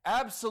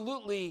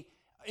absolutely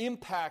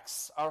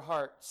impacts our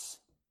hearts.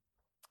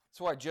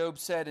 That's why Job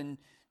said in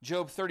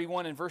Job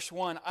 31 and verse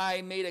 1,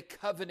 I made a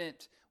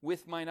covenant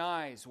with mine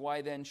eyes.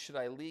 Why then should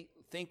I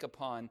think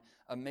upon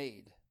a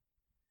maid?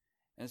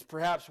 And it's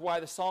perhaps why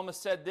the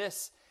psalmist said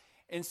this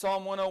in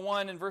Psalm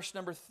 101 and verse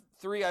number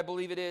 3, I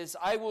believe it is,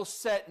 I will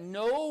set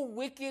no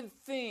wicked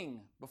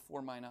thing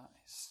before mine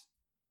eyes.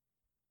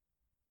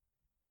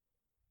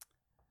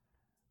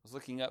 I was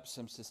looking up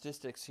some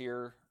statistics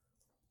here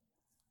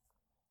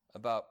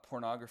about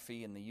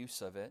pornography and the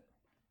use of it,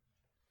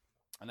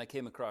 and I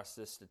came across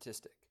this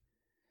statistic.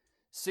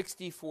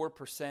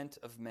 64%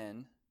 of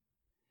men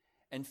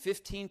and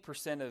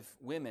 15% of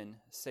women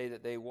say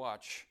that they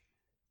watch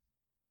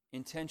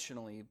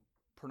intentionally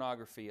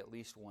pornography at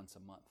least once a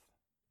month.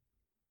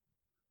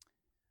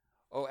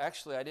 Oh,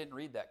 actually, I didn't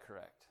read that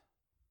correct.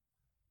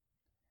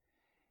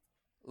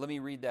 Let me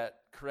read that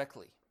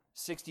correctly.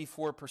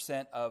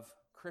 64% of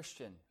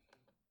Christian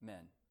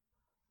men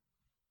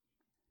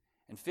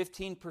and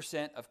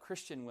 15% of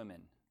Christian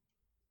women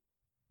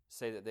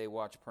say that they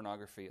watch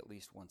pornography at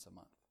least once a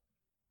month.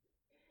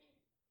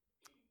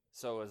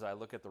 So as I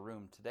look at the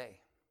room today,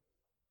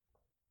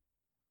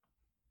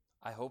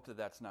 I hope that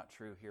that's not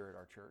true here at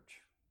our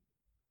church.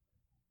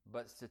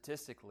 But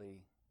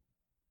statistically,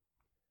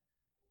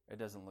 it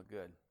doesn't look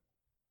good.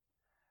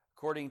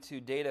 According to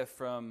data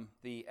from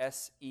the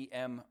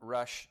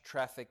SEMrush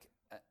traffic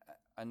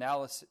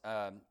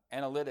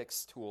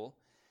analytics tool,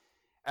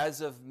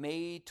 as of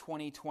May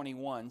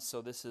 2021,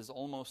 so this is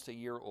almost a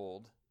year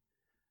old,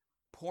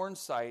 porn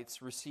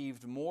sites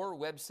received more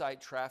website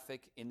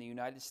traffic in the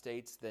United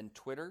States than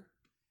Twitter,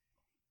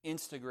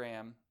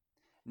 Instagram,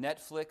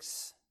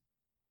 Netflix,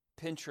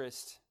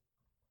 Pinterest,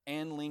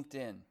 and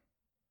LinkedIn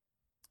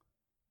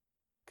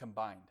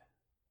combined.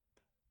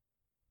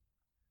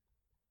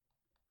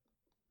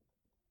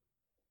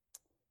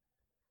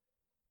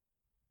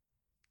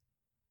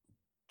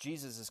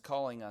 Jesus is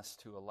calling us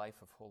to a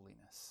life of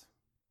holiness.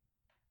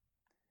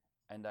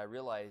 And I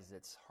realize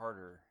it's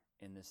harder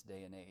in this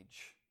day and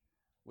age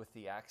with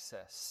the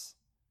access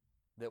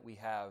that we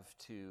have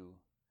to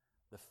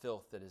the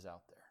filth that is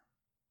out there.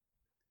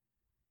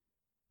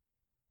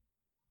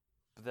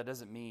 But that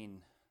doesn't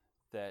mean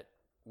that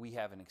we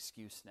have an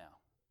excuse now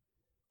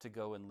to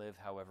go and live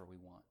however we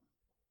want.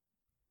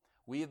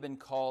 We have been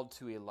called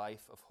to a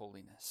life of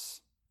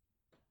holiness.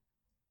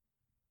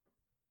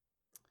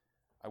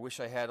 I wish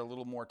I had a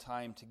little more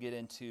time to get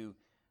into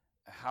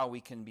how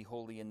we can be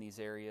holy in these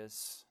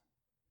areas.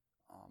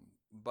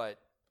 But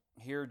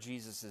here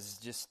Jesus is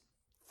just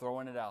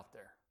throwing it out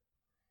there.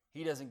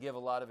 He doesn't give a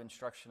lot of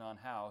instruction on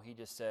how. He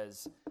just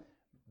says,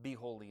 be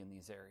holy in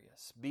these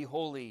areas. Be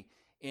holy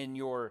in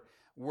your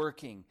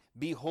working.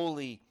 Be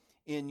holy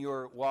in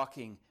your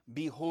walking.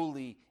 Be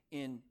holy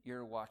in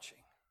your watching.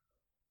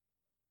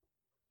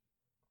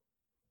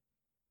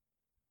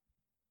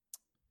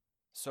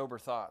 Sober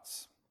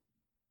thoughts.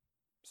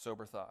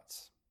 Sober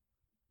thoughts.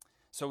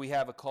 So we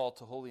have a call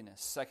to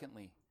holiness.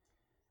 Secondly,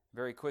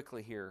 very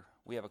quickly here,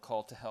 we have a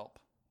call to help.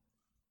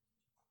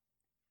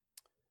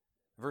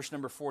 Verse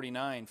number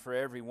 49, for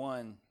every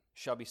one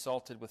shall be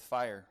salted with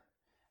fire,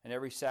 and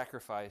every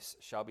sacrifice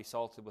shall be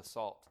salted with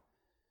salt.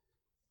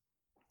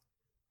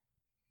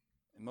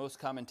 And most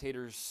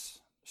commentators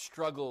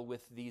struggle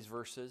with these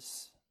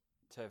verses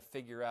to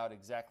figure out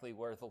exactly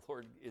where the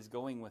Lord is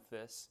going with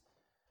this.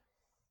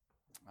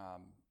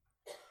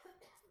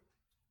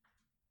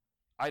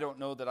 I don't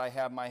know that I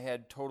have my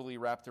head totally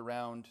wrapped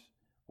around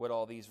what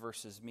all these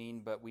verses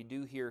mean, but we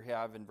do here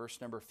have in verse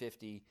number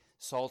 50,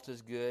 salt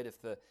is good. If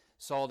the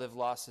salt have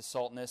lost its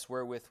saltness,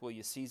 wherewith will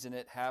you season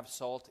it? Have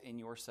salt in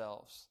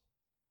yourselves.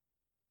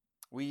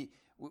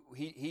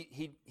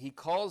 He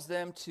calls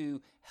them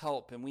to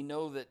help, and we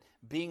know that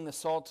being the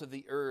salt of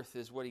the earth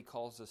is what he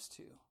calls us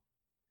to.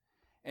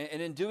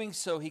 And in doing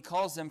so, he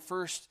calls them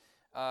first,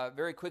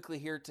 very quickly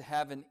here, to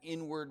have an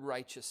inward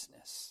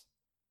righteousness.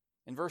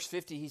 In verse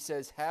 50, he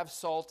says, have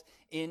salt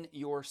in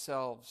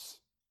yourselves.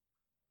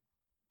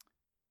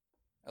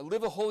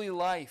 Live a holy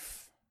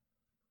life.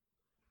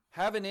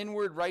 Have an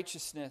inward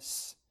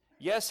righteousness.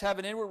 Yes, have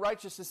an inward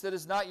righteousness that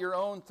is not your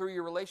own through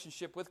your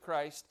relationship with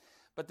Christ,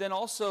 but then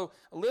also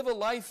live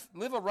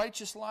a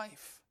righteous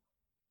life.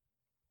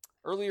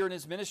 Earlier in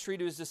his ministry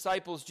to his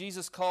disciples,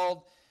 Jesus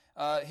called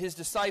his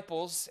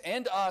disciples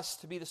and us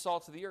to be the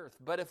salt of the earth.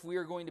 But if we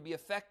are going to be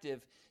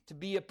effective, to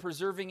be a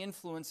preserving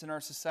influence in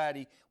our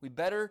society, we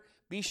better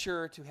be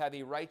sure to have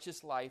a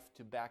righteous life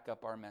to back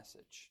up our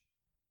message.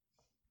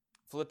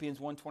 Philippians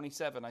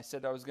 1:27, I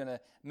said I was going to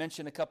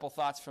mention a couple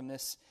thoughts from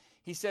this.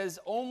 He says,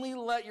 only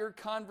let your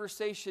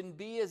conversation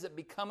be as it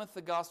becometh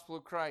the gospel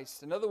of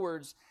Christ. In other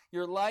words,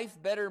 your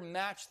life better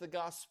match the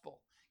gospel.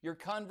 Your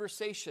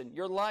conversation,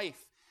 your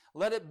life,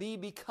 let it be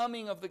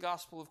becoming of the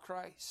gospel of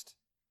Christ.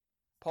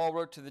 Paul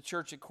wrote to the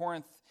church at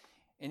Corinth,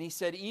 and he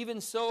said,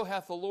 even so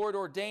hath the Lord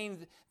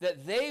ordained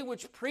that they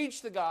which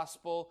preach the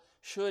gospel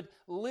should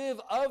live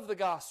of the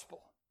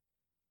gospel.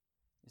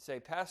 You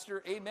say,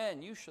 Pastor,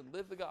 amen, you should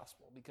live the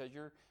gospel because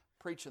you're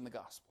preaching the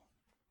gospel.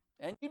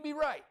 And you'd be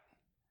right.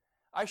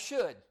 I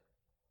should.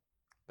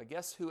 But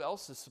guess who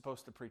else is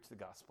supposed to preach the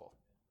gospel?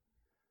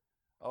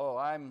 Oh,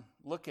 I'm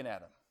looking at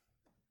them.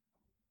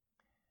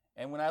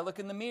 And when I look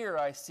in the mirror,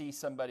 I see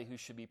somebody who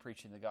should be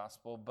preaching the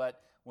gospel.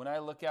 But when I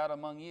look out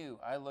among you,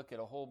 I look at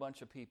a whole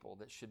bunch of people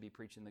that should be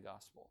preaching the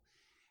gospel.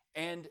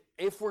 And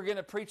if we're going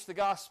to preach the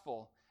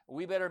gospel,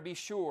 we better be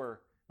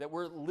sure that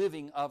we're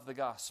living of the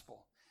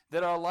gospel,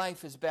 that our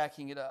life is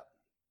backing it up.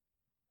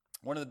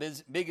 One of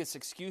the biggest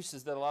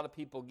excuses that a lot of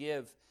people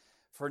give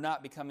for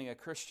not becoming a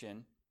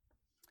Christian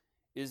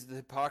is the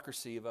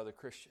hypocrisy of other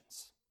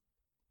Christians.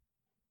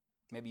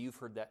 Maybe you've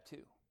heard that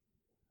too.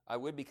 I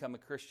would become a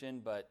Christian,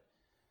 but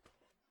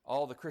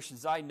all the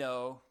Christians I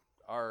know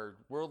are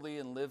worldly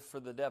and live for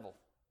the devil.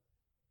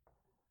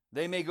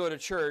 They may go to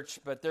church,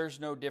 but there's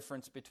no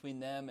difference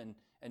between them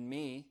and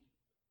me.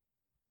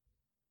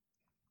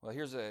 Well,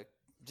 here's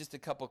just a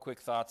couple quick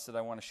thoughts that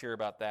I want to share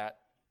about that.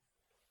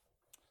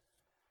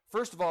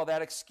 First of all,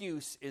 that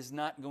excuse is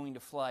not going to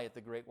fly at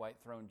the great white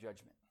throne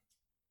judgment.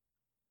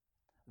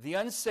 The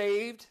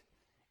unsaved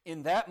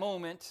in that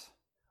moment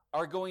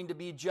are going to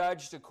be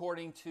judged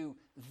according to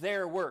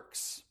their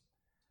works,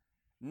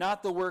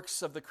 not the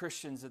works of the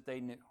Christians that they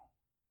knew.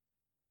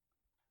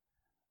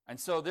 And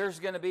so there's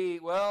going to be,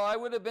 well, I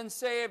would have been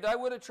saved, I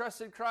would have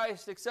trusted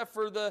Christ, except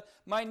for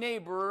my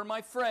neighbor or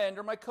my friend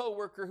or my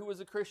coworker who was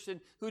a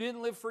Christian who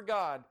didn't live for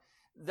God.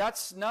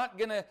 That's not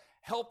going to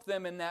help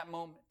them in that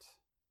moment.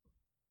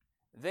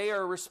 They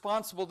are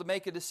responsible to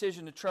make a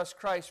decision to trust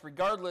Christ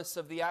regardless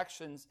of the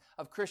actions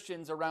of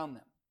Christians around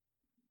them.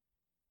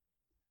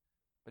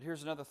 But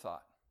here's another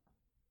thought.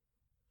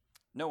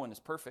 No one is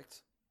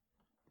perfect.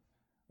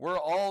 We're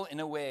all, in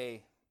a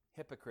way,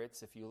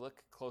 hypocrites if you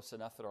look close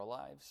enough at our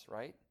lives,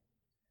 right?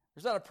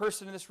 There's not a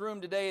person in this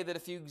room today that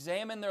if you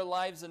examine their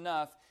lives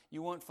enough,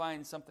 you won't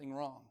find something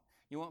wrong.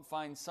 You won't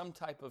find some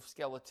type of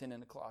skeleton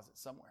in a closet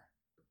somewhere.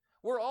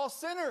 We're all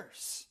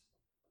sinners.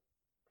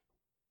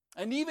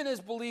 And even as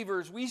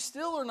believers, we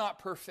still are not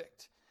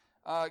perfect.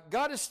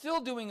 God is still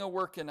doing a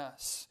work in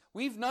us.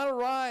 We've not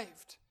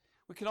arrived.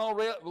 We can all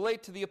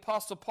relate to the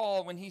Apostle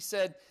Paul when he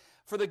said,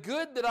 for the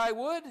good that I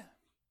would,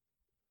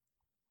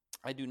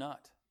 I do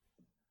not.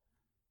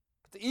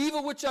 But the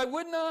evil which I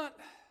would not,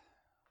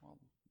 well,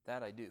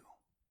 that I do.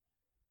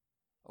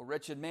 O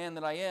wretched man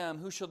that I am,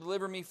 who shall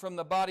deliver me from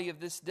the body of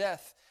this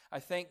death? I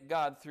thank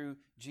God through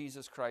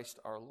Jesus Christ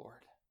our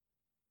Lord.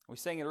 We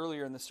sang it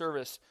earlier in the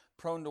service,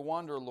 prone to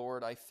wander,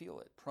 Lord, I feel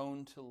it.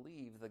 Prone to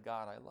leave the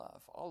God I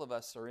love. All of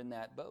us are in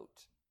that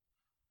boat.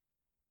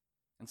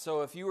 And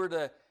so if you were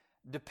to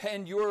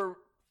depend your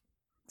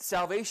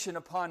salvation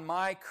upon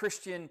my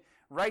Christian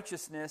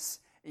righteousness,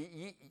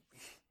 you're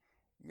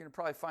going to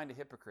probably find a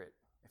hypocrite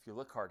if you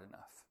look hard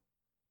enough.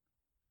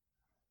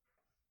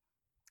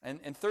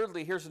 And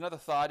thirdly, here's another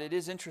thought. It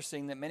is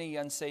interesting that many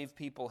unsaved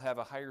people have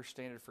a higher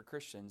standard for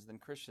Christians than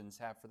Christians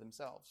have for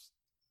themselves.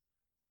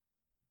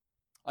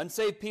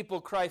 Unsaved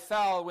people cry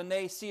foul when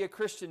they see a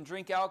Christian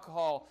drink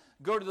alcohol,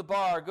 go to the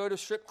bar, go to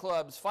strip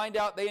clubs, find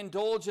out they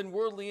indulge in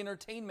worldly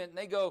entertainment, and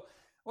they go,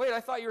 wait,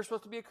 I thought you were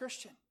supposed to be a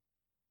Christian.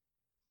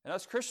 And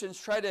us Christians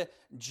try to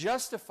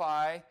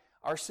justify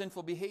our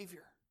sinful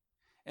behavior.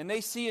 And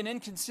they see an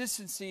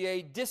inconsistency,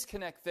 a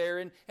disconnect there,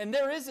 and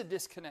there is a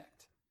disconnect.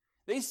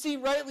 They see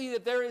rightly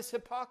that there is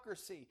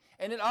hypocrisy,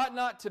 and it ought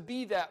not to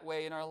be that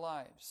way in our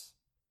lives.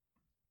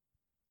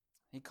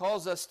 He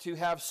calls us to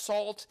have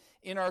salt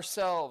in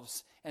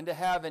ourselves and to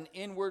have an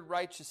inward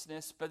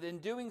righteousness, but in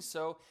doing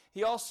so,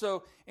 he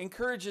also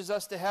encourages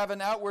us to have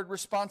an outward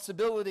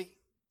responsibility.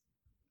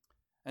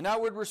 An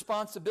outward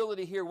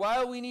responsibility here. Why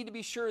do we need to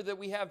be sure that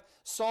we have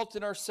salt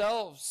in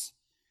ourselves?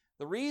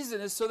 The reason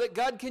is so that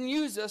God can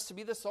use us to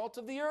be the salt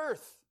of the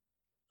earth,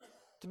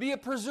 to be a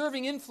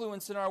preserving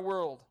influence in our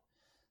world.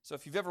 So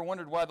if you've ever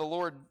wondered why the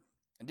Lord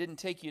didn't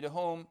take you to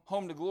home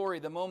to glory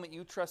the moment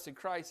you trusted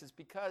Christ, it's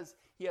because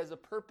he has a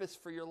purpose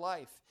for your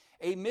life,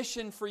 a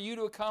mission for you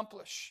to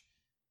accomplish.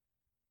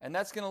 And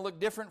that's going to look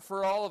different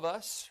for all of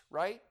us,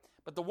 right?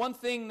 But the one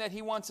thing that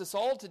he wants us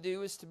all to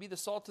do is to be the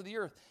salt of the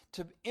earth,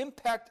 to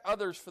impact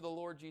others for the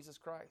Lord Jesus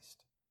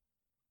Christ.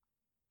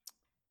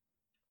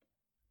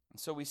 And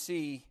so we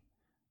see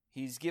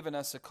he's given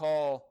us a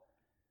call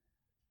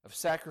of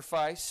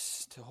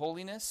sacrifice to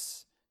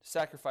holiness,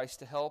 sacrifice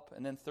to help,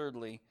 and then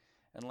thirdly,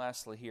 and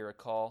lastly here, a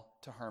call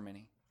to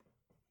harmony.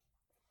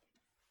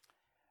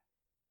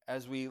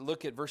 As we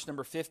look at verse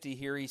number 50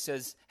 here, he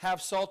says, have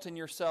salt in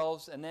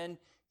yourselves, and then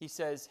he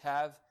says,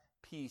 have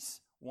peace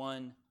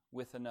one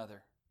with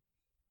another.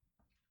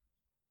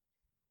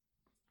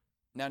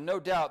 Now, no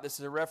doubt this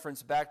is a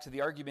reference back to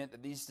the argument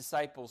that these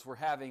disciples were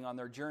having on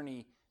their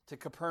journey to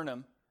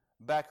Capernaum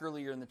back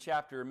earlier in the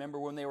chapter. Remember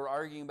when they were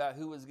arguing about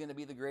who was going to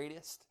be the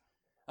greatest?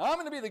 I'm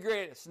going to be the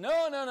greatest.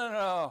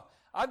 No.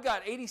 I've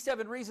got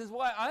 87 reasons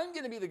why I'm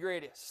going to be the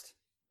greatest.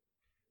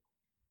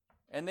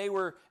 And they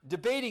were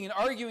debating and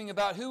arguing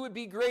about who would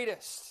be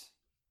greatest.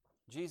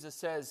 Jesus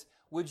says,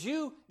 would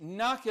you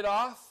knock it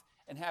off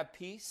and have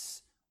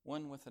peace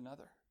one with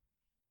another?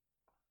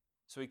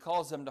 So he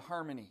calls them to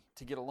harmony,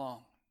 to get along.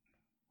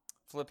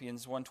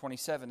 Philippians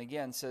 1:27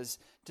 again says,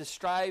 to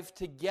strive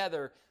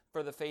together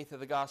for the faith of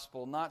the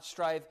gospel, not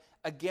strive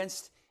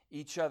against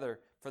each other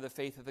for the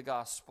faith of the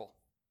gospel.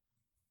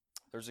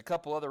 There's a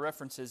couple other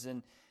references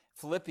in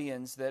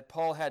Philippians that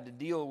Paul had to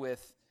deal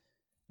with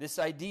this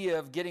idea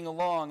of getting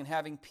along and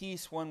having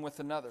peace one with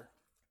another.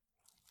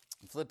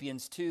 In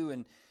Philippians 2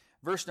 and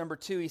verse number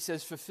 2, he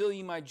says, fulfill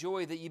ye my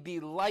joy, that ye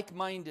be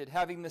like-minded,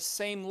 having the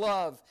same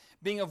love,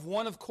 being of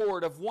one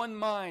accord, of one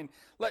mind.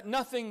 Let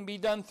nothing be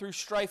done through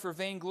strife or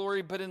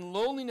vainglory, but in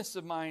lowliness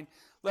of mind,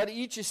 let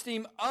each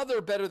esteem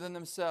other better than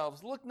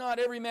themselves. Look not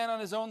every man on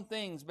his own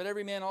things, but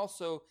every man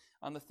also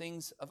on the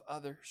things of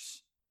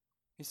others.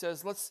 He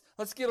says, let's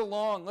get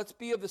along. Let's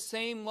be of the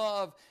same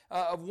love,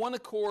 of one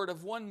accord,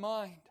 of one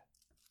mind.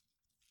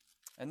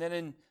 And then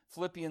in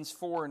Philippians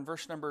 4 and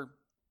verse number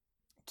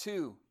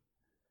 2,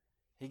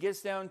 he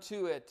gets down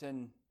to it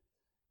and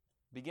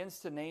begins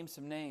to name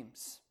some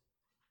names.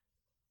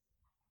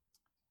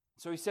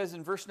 So he says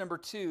in verse number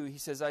 2, he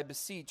says, I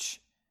beseech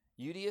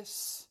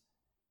Euodias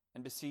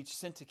and beseech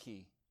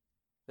Syntyche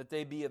that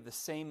they be of the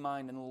same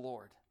mind in the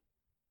Lord.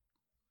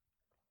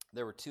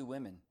 There were two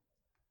women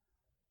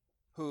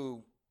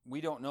who we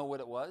don't know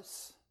what it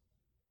was.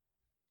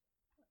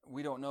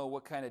 We don't know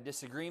what kind of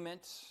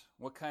disagreement,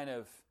 what kind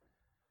of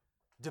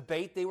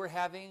debate they were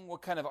having,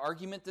 what kind of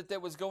argument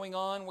that was going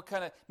on, what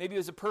kind of, maybe it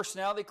was a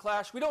personality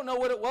clash. We don't know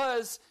what it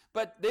was,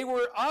 but they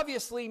were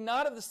obviously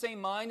not of the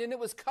same mind, and it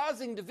was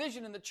causing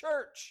division in the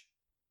church.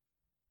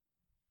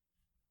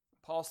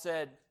 Paul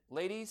said,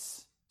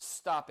 ladies,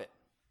 stop it.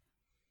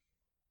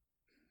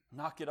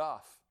 Knock it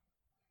off.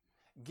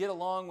 Get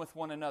along with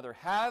one another.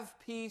 Have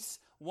peace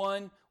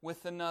one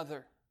with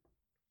another.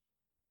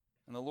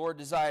 And the Lord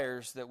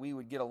desires that we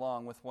would get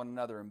along with one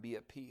another and be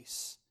at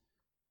peace.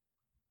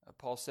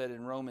 Paul said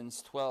in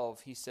Romans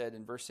 12, he said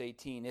in verse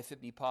 18, if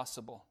it be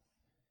possible,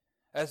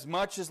 as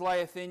much as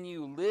lieth in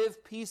you,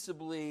 live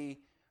peaceably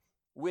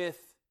with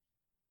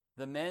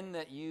the men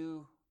that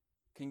you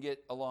can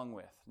get along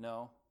with.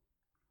 No,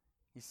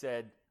 he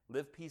said,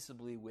 live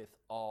peaceably with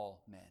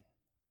all men.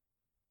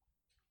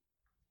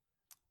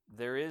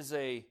 There is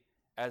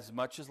as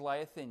much as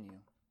lieth in you,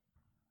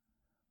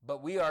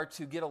 but we are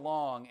to get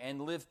along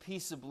and live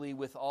peaceably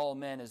with all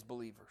men as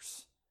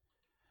believers.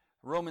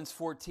 Romans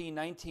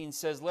 14:19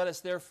 says, let us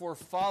therefore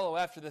follow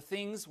after the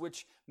things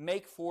which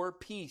make for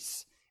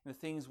peace, and the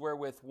things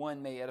wherewith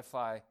one may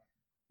edify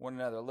one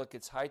another. Look,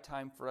 it's high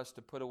time for us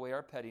to put away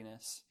our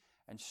pettiness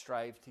and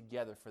strive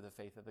together for the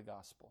faith of the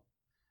gospel.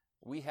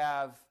 We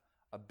have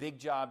a big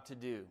job to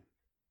do.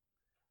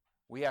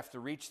 We have to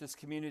reach this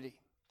community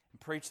and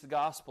preach the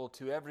gospel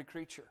to every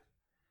creature.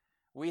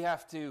 We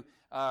have to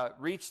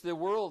reach the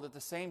world at the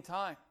same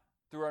time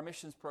through our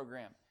missions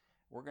program.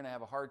 We're going to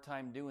have a hard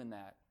time doing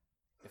that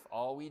if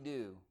all we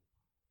do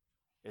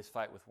is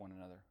fight with one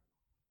another.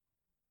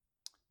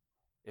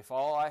 If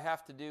all I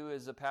have to do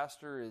as a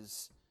pastor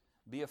is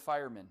be a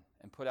fireman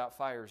and put out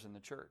fires in the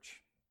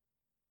church,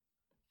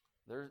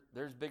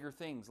 there's bigger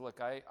things. Look,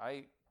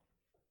 I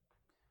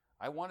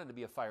wanted to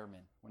be a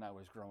fireman when I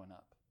was growing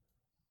up,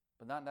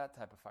 but not that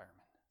type of fireman.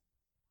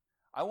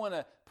 I want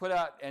to put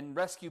out and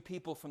rescue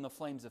people from the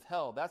flames of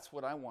hell. That's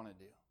what I want to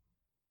do.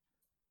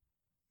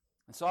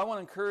 And so I want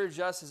to encourage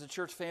us as a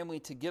church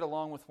family to get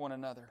along with one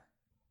another,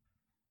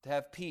 to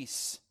have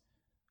peace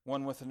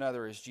one with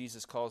another, as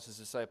Jesus calls his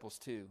disciples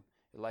to,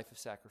 a life of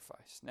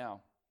sacrifice.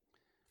 Now,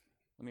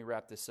 Let me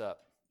wrap this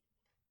up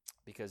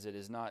because it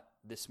is not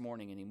this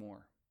morning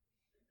anymore.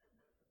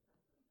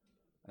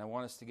 And I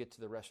want us to get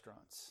to the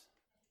restaurants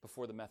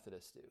before the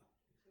Methodists do.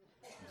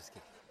 I'm just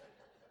kidding.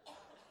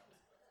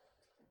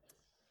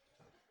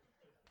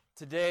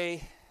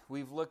 Today,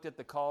 we've looked at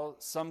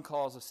some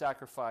calls of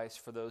sacrifice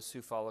for those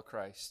who follow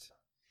Christ.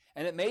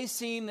 And it may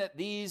seem that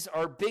these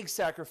are big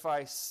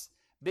sacrifices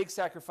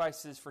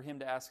for him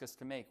to ask us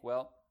to make.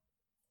 Well,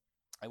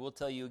 I will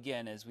tell you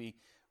again, as we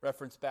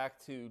reference back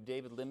to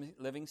David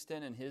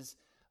Livingstone and his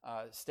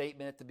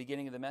statement at the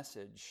beginning of the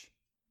message,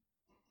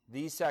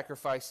 these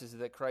sacrifices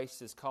that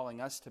Christ is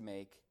calling us to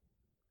make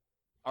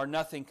are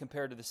nothing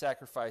compared to the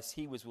sacrifice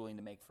he was willing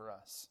to make for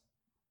us.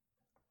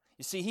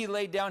 You see, he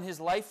laid down his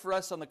life for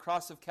us on the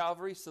cross of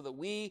Calvary so that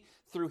we,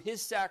 through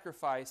his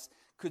sacrifice,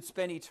 could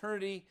spend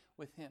eternity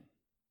with him.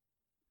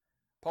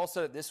 Paul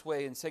said it this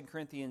way in 2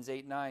 Corinthians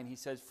 8:9. He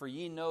says, "For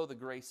ye know the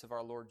grace of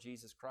our Lord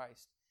Jesus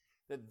Christ,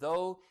 that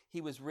though he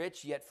was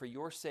rich, yet for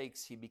your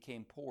sakes he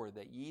became poor,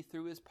 that ye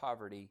through his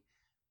poverty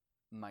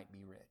might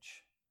be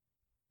rich."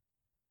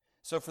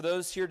 So for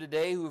those here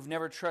today who have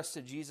never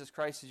trusted Jesus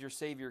Christ as your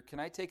Savior,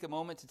 can I take a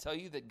moment to tell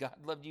you that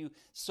God loved you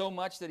so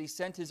much that he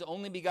sent his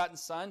only begotten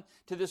Son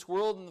to this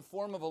world in the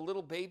form of a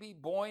little baby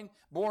born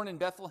in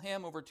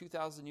Bethlehem over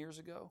 2,000 years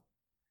ago?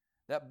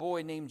 That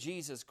boy named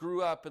Jesus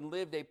grew up and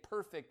lived a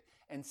perfect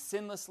and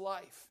sinless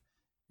life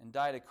and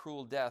died a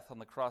cruel death on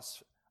the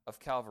cross of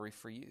Calvary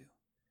for you.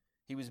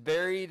 He was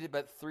buried,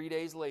 but 3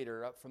 days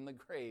later, up from the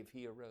grave,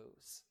 he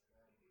arose.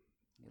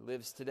 He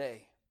lives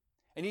today.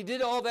 And he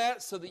did all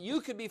that so that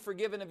you could be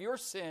forgiven of your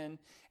sin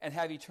and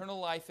have eternal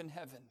life in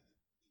heaven.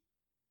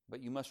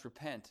 But you must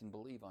repent and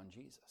believe on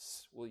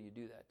Jesus. Will you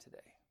do that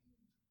today?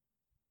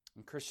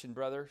 And Christian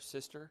brother,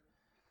 sister,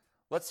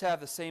 let's have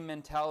the same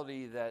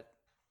mentality that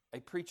a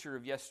preacher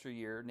of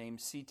yesteryear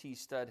named C.T.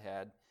 Studd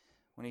had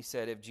when he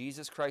said, "If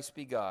Jesus Christ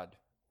be God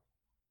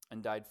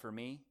and died for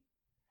me,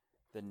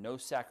 then no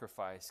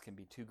sacrifice can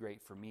be too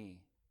great for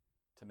me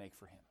to make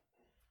for him."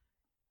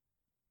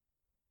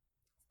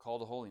 Call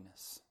to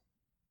holiness.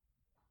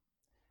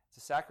 It's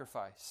a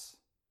sacrifice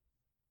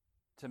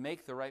to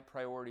make the right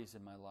priorities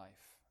in my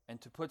life and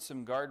to put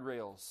some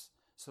guardrails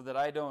so that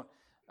I don't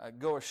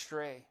go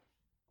astray.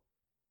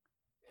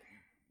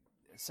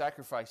 A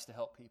sacrifice to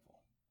help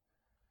people.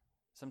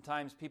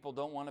 Sometimes people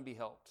don't want to be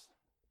helped.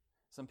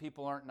 Some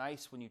people aren't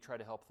nice when you try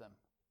to help them.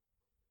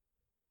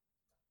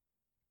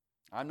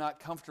 I'm not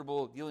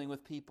comfortable dealing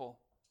with people.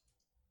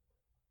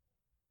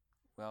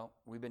 Well,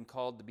 we've been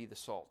called to be the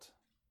salt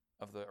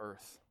of the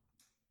earth.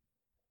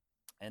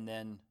 And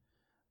then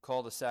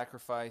called a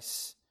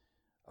sacrifice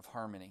of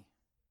harmony.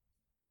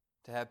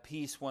 To have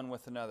peace one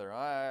with another.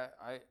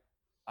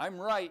 I'm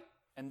right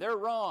and they're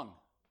wrong.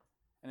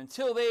 And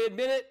until they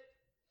admit it,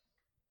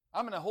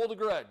 I'm going to hold a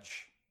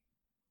grudge.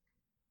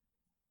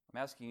 I'm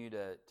asking you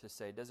to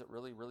say, does it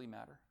really, really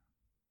matter?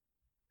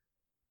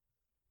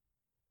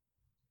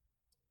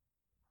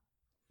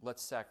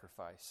 Let's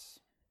sacrifice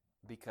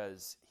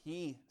because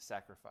he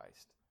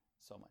sacrificed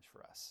so much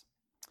for us.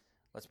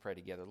 Let's pray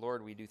together.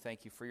 Lord, we do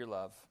thank you for your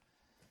love.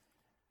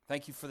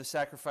 Thank you for the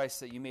sacrifice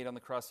that you made on the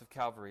cross of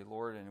Calvary,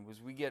 Lord. And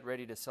as we get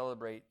ready to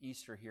celebrate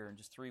Easter here in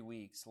just 3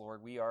 weeks,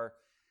 Lord, we are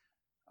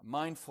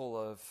mindful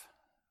of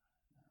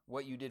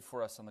what you did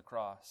for us on the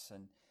cross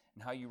and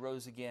how you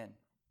rose again.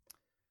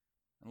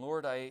 And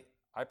Lord, I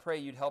pray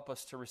you'd help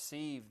us to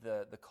receive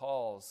the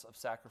calls of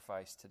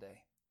sacrifice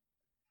today.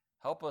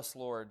 Help us,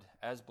 Lord,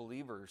 as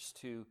believers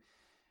to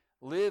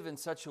live in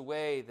such a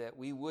way that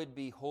we would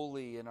be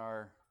holy in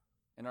our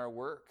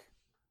work.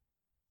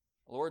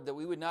 Lord, that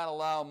we would not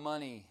allow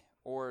money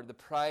or the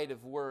pride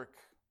of work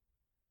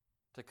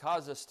to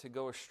cause us to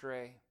go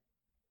astray.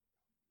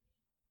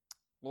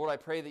 Lord, I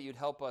pray that you'd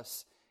help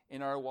us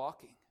in our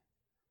walking,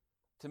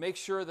 to make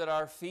sure that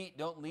our feet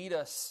don't lead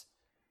us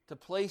to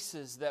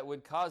places that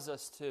would cause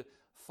us to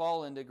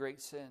fall into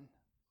great sin.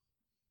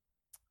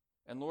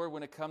 And Lord,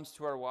 when it comes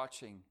to our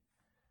watching,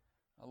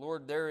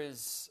 Lord, there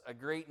is a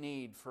great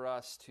need for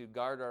us to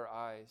guard our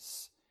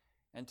eyes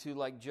and to,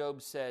 like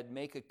Job said,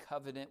 make a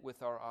covenant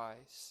with our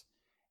eyes.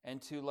 And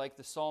to, like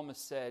the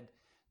psalmist said,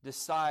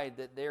 decide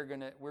that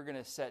we're going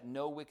to set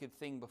no wicked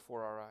thing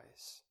before our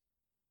eyes,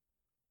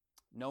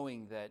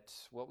 knowing that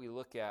what we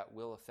look at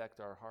will affect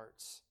our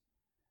hearts.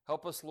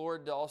 Help us,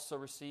 Lord, to also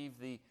receive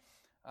the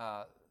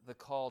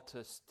call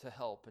to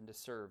help and to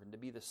serve and to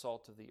be the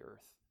salt of the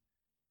earth,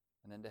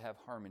 and then to have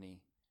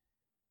harmony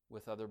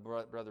with other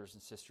brothers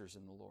and sisters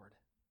in the Lord.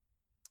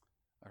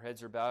 Our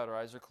heads are bowed, our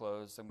eyes are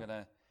closed. I'm going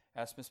to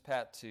ask Miss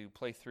Pat to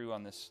play through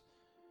on this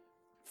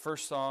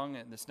first song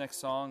and this next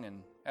song,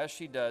 and as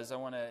she does, I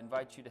want to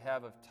invite you to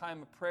have a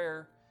time of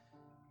prayer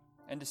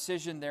and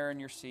decision there in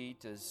your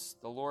seat as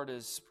the Lord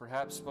has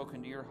perhaps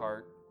spoken to your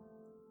heart.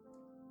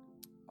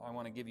 I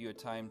want to give you a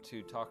time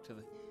to talk to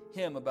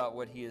Him about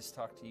what He has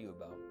talked to you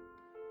about.